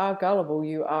you are gullible,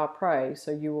 you are prey,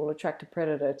 so you will attract a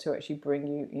predator to actually bring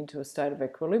you into a state of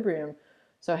equilibrium.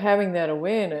 So having that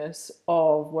awareness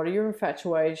of what are your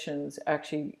infatuations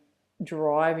actually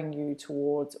driving you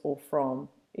towards or from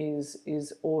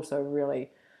is also really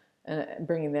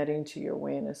bringing that into your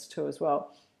awareness too as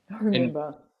well. I And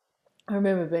remember I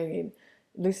remember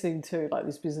listening to like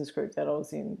this business group that I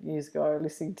was in years ago,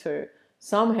 listening to,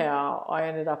 somehow I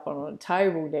ended up on a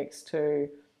table next to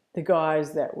the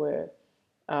guys that were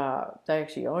they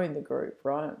actually own the group,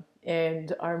 right?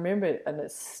 And I remember it, and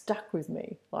it stuck with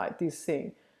me. Like this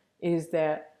thing, is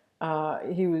that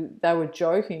they were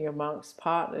joking amongst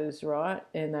partners, right?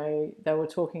 And they were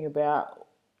talking about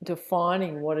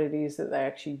defining what it is that they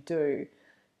actually do.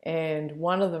 And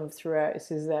one of them throughout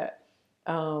says that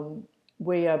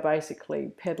we are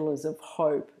basically peddlers of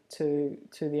hope to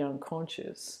the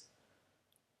unconscious.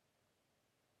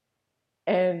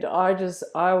 And I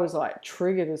was like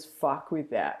triggered as fuck with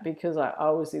that because I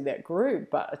was in that group.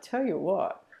 But I tell you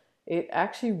what, it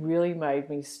actually really made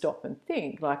me stop and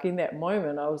think. Like in that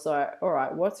moment, I was like, all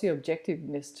right, what's the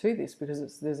objectiveness to this?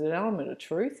 Because there's an element of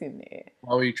truth in there.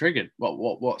 Why were you triggered?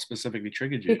 What specifically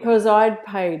triggered you? Because I'd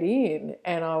paid in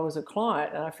and I was a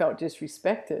client and I felt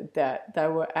disrespected that they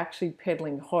were actually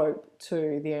peddling hope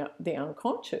to the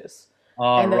unconscious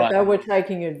Oh, and that right. they were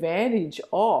taking advantage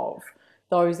of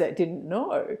those that didn't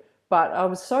know. But I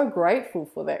was so grateful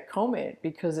for that comment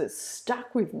because it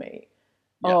stuck with me.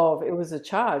 Yeah. It was a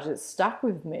charge, it stuck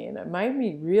with me and it made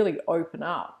me really open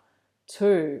up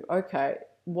to, okay,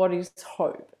 what is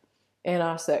hope? And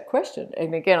ask that question.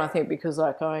 And again, I think because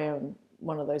like I am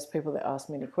one of those people that ask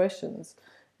many questions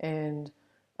and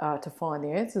to find the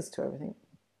answers to everything,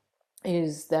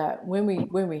 is that when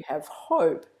we have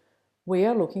hope, we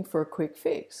are looking for a quick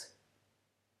fix,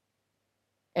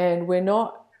 and we're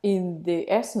not in the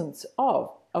essence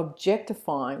of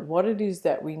objectifying what it is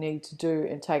that we need to do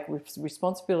and take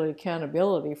responsibility,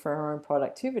 accountability for our own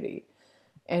productivity,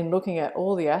 and looking at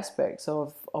all the aspects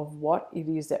of what it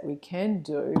is that we can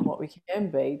do, what we can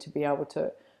be able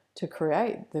to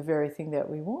create the very thing that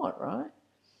we want, right?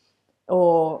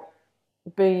 Or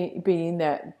be in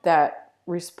that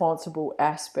responsible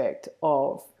aspect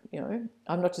of, I'm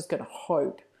not just going to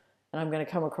hope and I'm going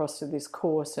to come across to this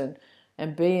course and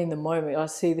be in the moment. I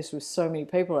see this with so many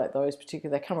people like those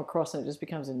particular, they come across and it just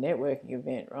becomes a networking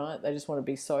event, right? They just want to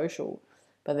be social,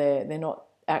 but they're not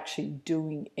actually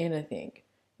doing anything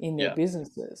in their Yeah.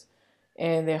 businesses.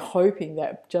 And they're hoping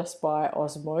that just by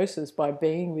osmosis, by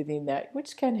being within that,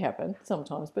 which can happen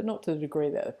sometimes, but not to the degree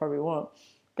that they probably want,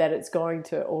 that it's going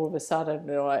to all of a sudden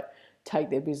like take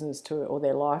their business to it or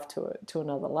their life to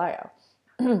another layer.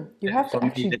 Yeah. For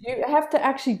me, You have to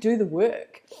actually do the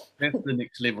work. that's the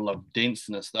next level of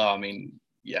denseness, though. I mean,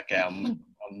 yeah, okay, I'm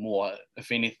more,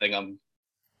 if anything, I'm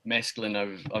masculine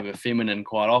over feminine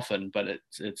quite often, but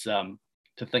it's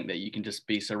to think that you can just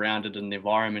be surrounded in the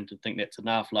environment and think that's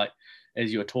enough. Like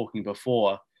as you were talking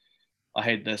before, I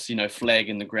had this, flag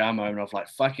in the ground moment of like,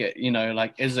 fuck it,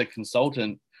 like as a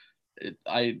consultant,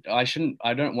 I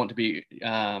don't want to be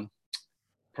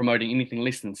promoting anything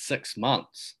less than 6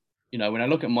 months. When I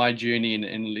look at my journey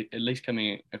and at least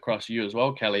coming across you as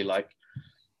well, Kellie, like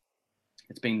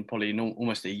it's been probably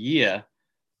almost a year,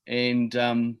 and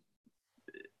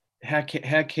how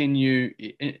can you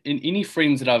in any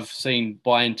friends that I've seen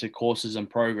buy into courses and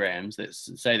programs that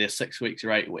say they're 6 weeks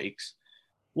or 8 weeks,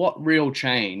 what real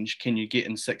change can you get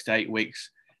in 6 to 8 weeks?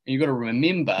 And you've got to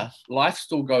remember life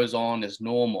still goes on as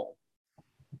normal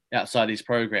outside these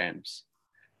programs.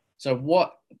 So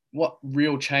what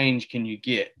real change can you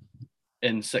get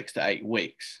in 6 to 8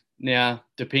 weeks? Now,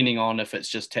 depending on if it's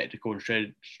just tactical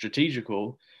and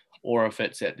strategical, or if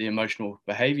it's at the emotional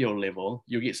behavioral level,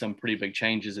 you'll get some pretty big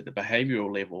changes at the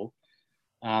behavioral level.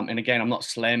 And again, I'm not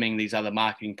slamming these other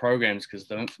marketing programs because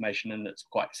the information in it's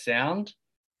quite sound.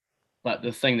 But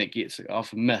the thing that gets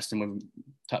often missed, and we've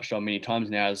touched on many times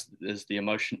now, is the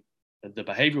emotion, the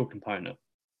behavioral component.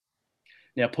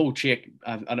 Now, Paul Chek,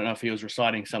 I don't know if he was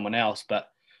reciting someone else, but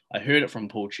I heard it from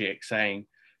Paul Chek saying,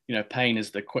 pain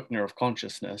is the quickener of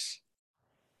consciousness,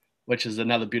 which is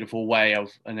another beautiful way of,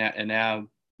 in our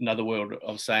another world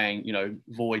of saying,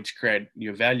 voids create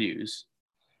your values,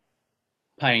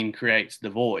 pain creates the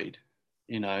void,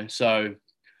 So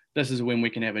this is when we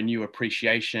can have a new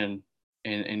appreciation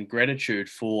and gratitude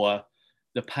for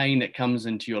the pain that comes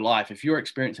into your life. If you're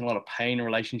experiencing a lot of pain in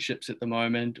relationships at the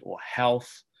moment, or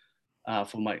health,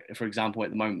 for example, at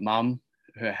the moment, mum,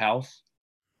 her health.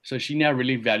 So she now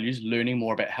really values learning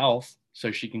more about health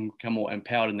so she can become more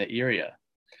empowered in that area.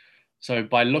 So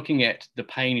by looking at the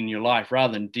pain in your life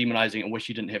rather than demonizing and wish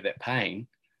you didn't have that pain,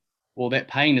 well, that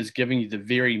pain is giving you the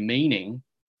very meaning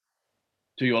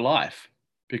to your life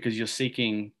because you're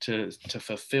seeking to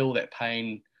fulfill that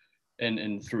pain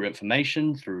and through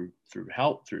information, through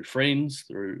help, through friends,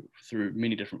 through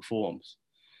many different forms.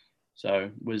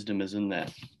 So wisdom is in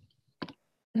that.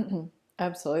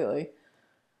 Absolutely.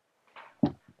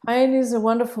 Pain is a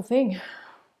wonderful thing.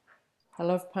 I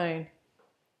love pain.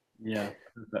 Yeah.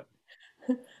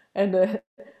 And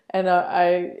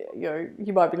I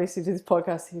you might be listening to this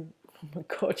podcast oh my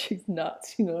God, she's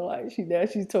nuts. You know, like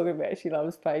she's talking about she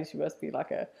loves pain. She must be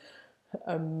like a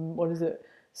what is it,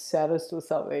 sadist or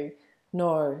something.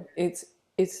 No, it's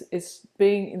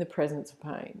being in the presence of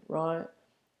pain, right?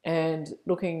 And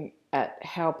looking at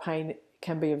how pain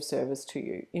can be of service to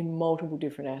you in multiple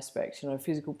different aspects. You know,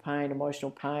 physical pain,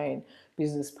 emotional pain,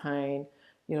 business pain.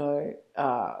 You know,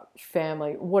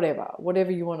 family,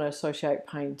 whatever you want to associate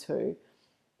pain to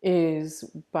is.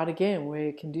 But again,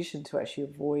 we're conditioned to actually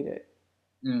avoid it,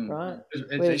 right?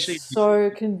 It's We're actually, so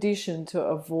conditioned to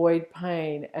avoid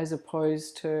pain as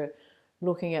opposed to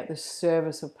looking at the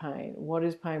service of pain. What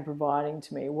is pain providing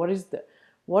to me?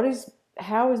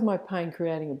 How is my pain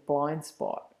creating a blind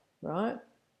spot, right?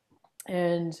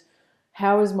 And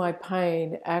how is my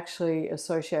pain actually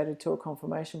associated to a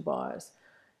confirmation bias?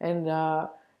 And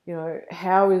you know,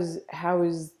 how is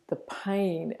the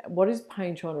pain? What is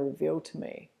pain trying to reveal to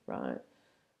me, right?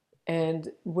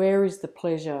 And where is the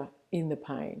pleasure in the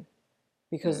pain?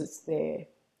 Because it's there.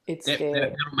 It's there.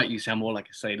 that'll make you sound more like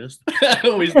a sadist.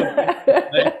 Always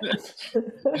the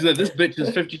She's like, this bitch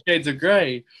is 50 Shades of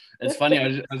Grey. It's funny.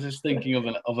 I was just thinking of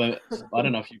a. I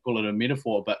don't know if you call it a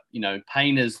metaphor, but you know,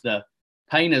 pain is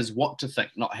what to think,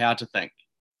 not how to think.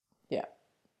 Yeah,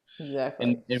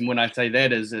 exactly. And when I say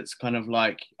that is, it's kind of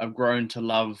like I've grown to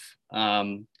love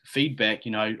feedback.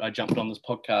 You know, I jumped on this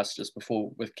podcast just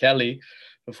before with Kellie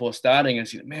before starting, and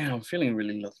she said, "Man, I'm feeling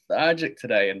really lethargic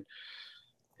today."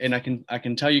 And I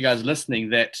can tell you guys listening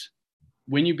that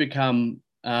when you become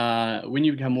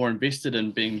more invested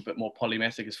in being a bit more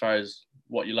polymathic as far as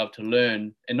what you love to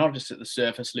learn, and not just at the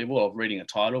surface level of reading a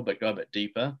title, but go a bit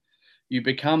deeper, you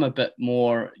become a bit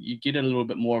more. You get a little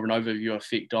bit more of an overview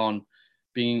effect on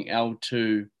being able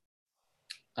to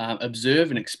observe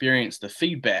and experience the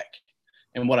feedback.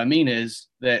 And what I mean is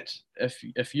that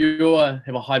if you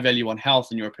have a high value on health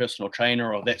and you're a personal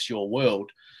trainer or that's your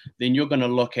world, then you're going to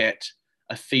look at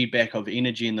a feedback of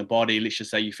energy in the body. Let's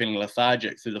just say you're feeling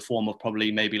lethargic through the form of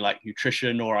probably maybe like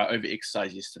nutrition or I over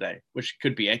exercised yesterday, which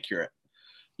could be accurate.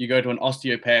 You go to an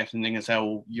osteopath and then they say,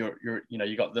 well,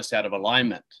 you got this out of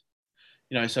alignment.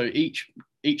 You know, so each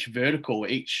vertical,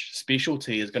 each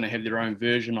specialty is going to have their own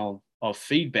version of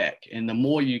feedback. And the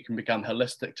more you can become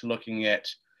holistic to looking at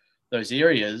those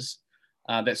areas,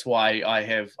 that's why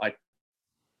I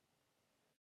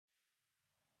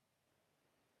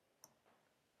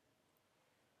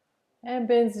And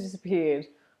Ben's disappeared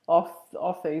off.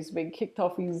 He's been kicked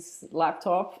off his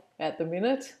laptop at the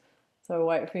minute, so we'll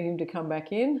wait for him to come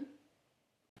back in.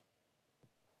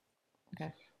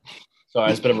 Okay. Sorry,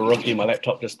 it's a bit of a rookie. My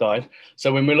laptop just died.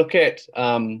 So when we look at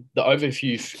the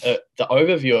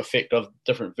overview effect of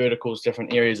different verticals,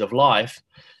 different areas of life,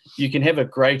 you can have a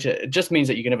greater. It just means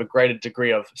that you can have a greater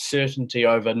degree of certainty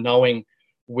over knowing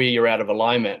where you're out of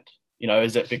alignment. You know,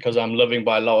 is it because I'm living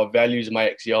by lower values in my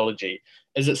axiology?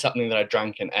 Is it something that I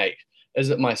drank and ate? Is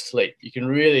it my sleep? You can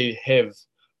really have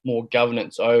more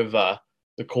governance over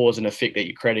the cause and effect that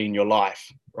you're creating in your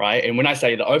life, right? And when I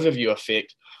say the overview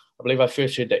effect, I believe I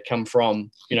first heard that come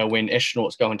from, you know, when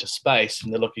astronauts go into space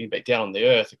and they're looking back down on the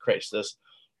Earth, it creates this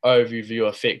overview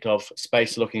effect of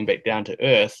space looking back down to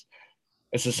Earth.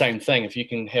 It's the same thing. If you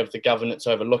can have the governance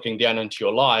over looking down into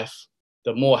your life,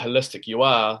 the more holistic you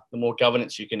are, the more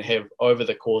governance you can have over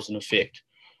the cause and effect.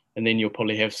 And then you'll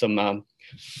probably have some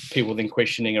people then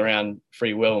questioning around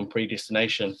free will and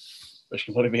predestination, which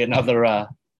can probably be another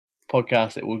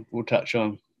podcast that we'll touch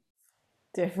on.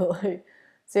 Definitely.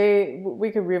 See,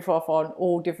 we could riff off on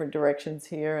all different directions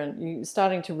here, and you're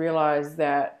starting to realize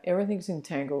that everything's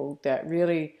entangled, that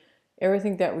really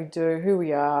everything that we do, who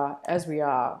we are as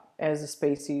a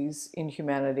species in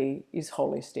humanity, is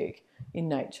holistic in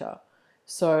nature.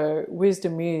 So,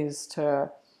 wisdom is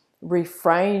to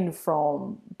refrain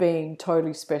from being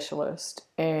totally specialist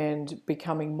and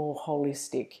becoming more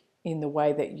holistic in the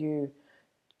way that you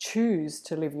choose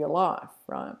to live your life,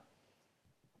 right?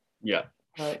 Yeah.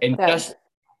 So And that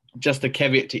just a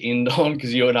caveat to end on,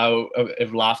 because you and I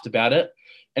have laughed about it.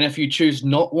 And if you choose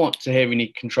not want to have any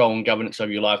control and governance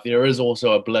over your life, there is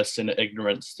also a bliss in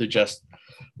ignorance to just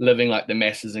living like the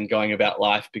masses and going about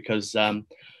life, because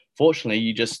fortunately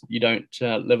you don't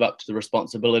live up to the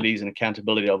responsibilities and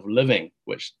accountability of living,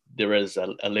 which there is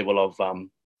a level of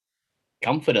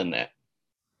comfort in that,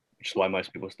 which is why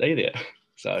most people stay there.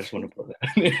 So I just want to put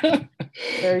that in there.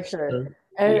 very true. So,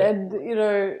 And, yeah. and you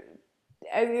know,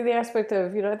 and in the aspect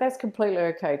of, you know, that's completely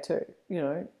okay too. You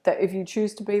know, that if you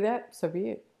choose to be that, so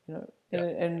be it. You know, Yeah.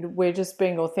 and we're just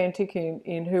being authentic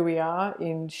in who we are,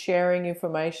 in sharing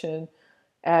information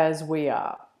as we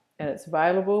are. And it's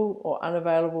available or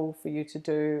unavailable for you to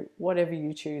do whatever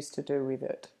you choose to do with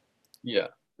it. Yeah.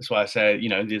 that's why I say,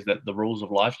 there's the rules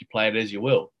of life. You play it as you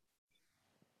will.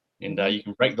 And you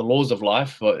can break the laws of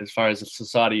life as far as the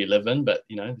society you live in, but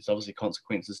there's obviously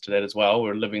consequences to that as well.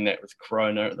 We're living that with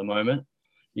Corona at the moment.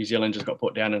 New Zealand just got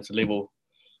put down into level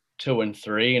 2 and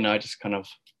 3, and I just kind of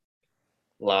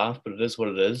laugh, but it is what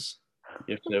it is.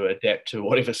 You have to adapt to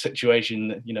whatever situation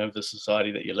the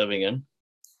society that you're living in.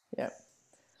 Yeah,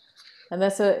 and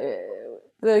that's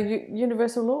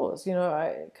universal laws.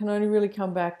 I can only really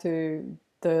come back to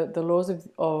the laws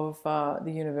of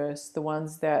the universe, the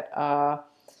ones that are.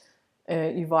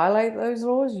 You violate those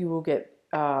laws, you will get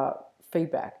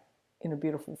feedback in a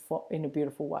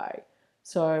beautiful way.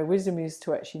 So wisdom is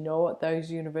to actually know what those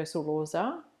universal laws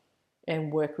are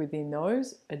and work within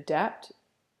those, adapt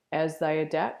as they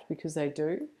adapt, because they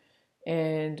do,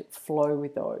 and flow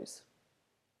with those.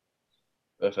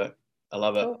 Perfect. I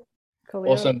love it. Cool.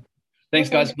 Awesome. Thanks,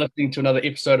 guys, for listening to another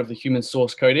episode of the Human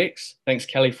Source Codex. Thanks,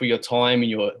 Kellie, for your time and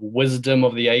your wisdom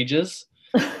of the ages.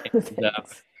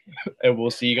 And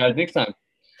we'll see you guys next time.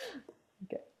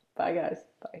 Okay. Bye, guys.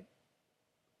 Bye.